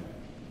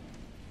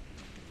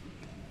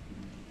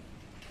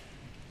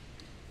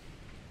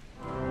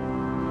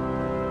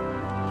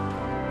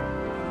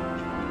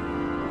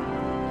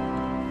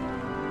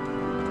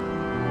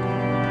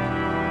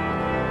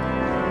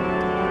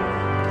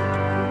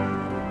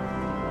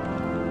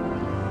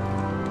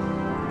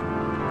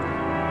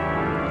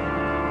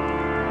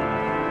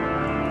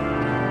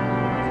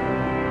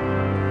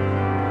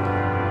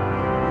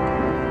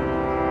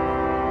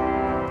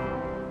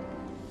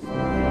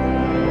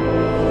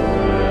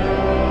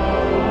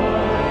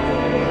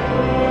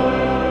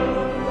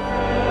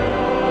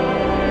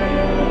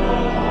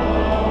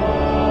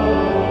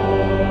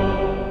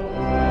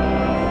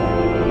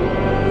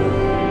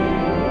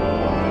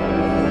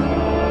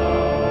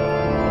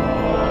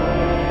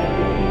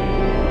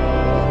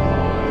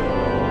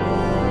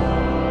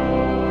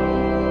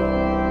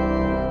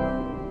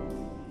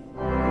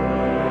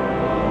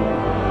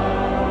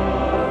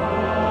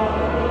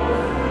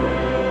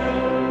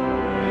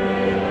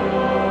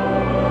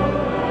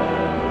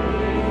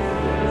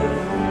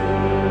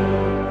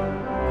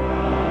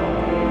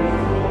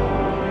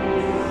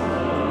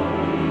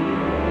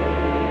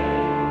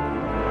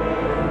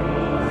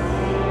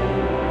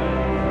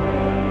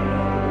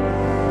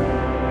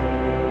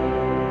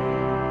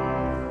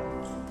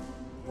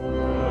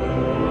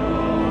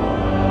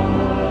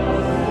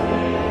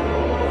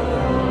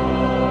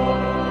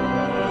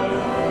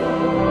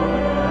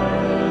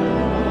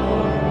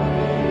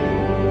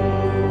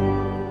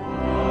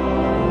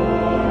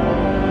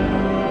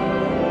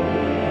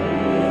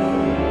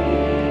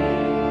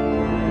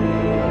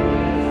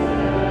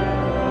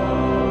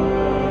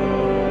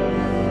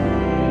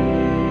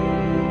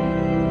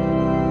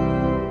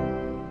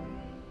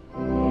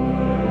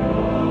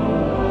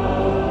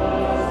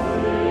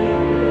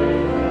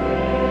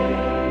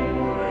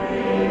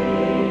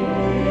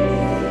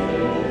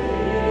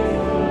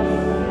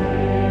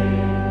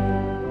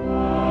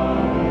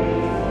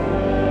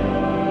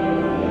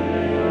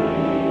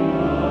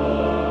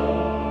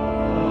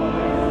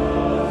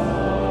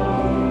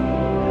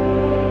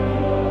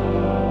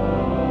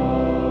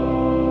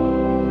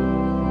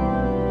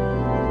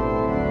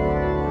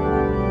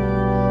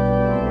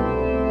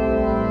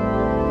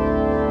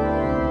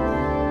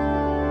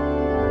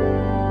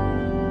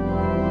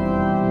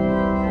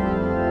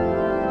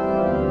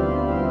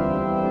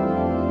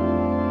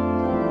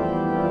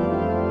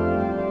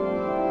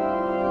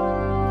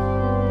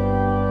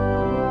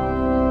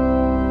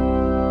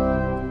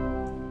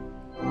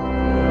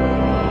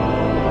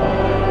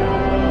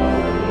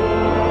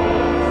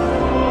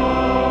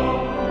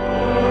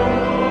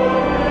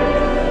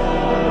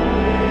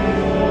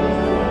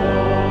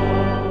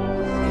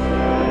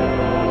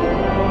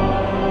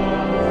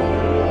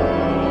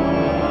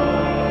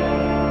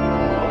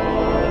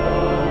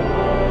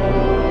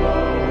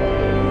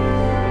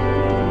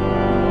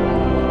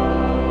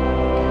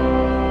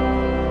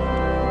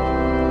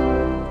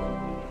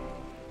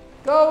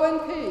 Go in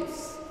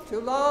peace to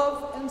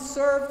love and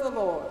serve the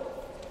Lord.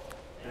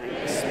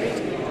 Thanks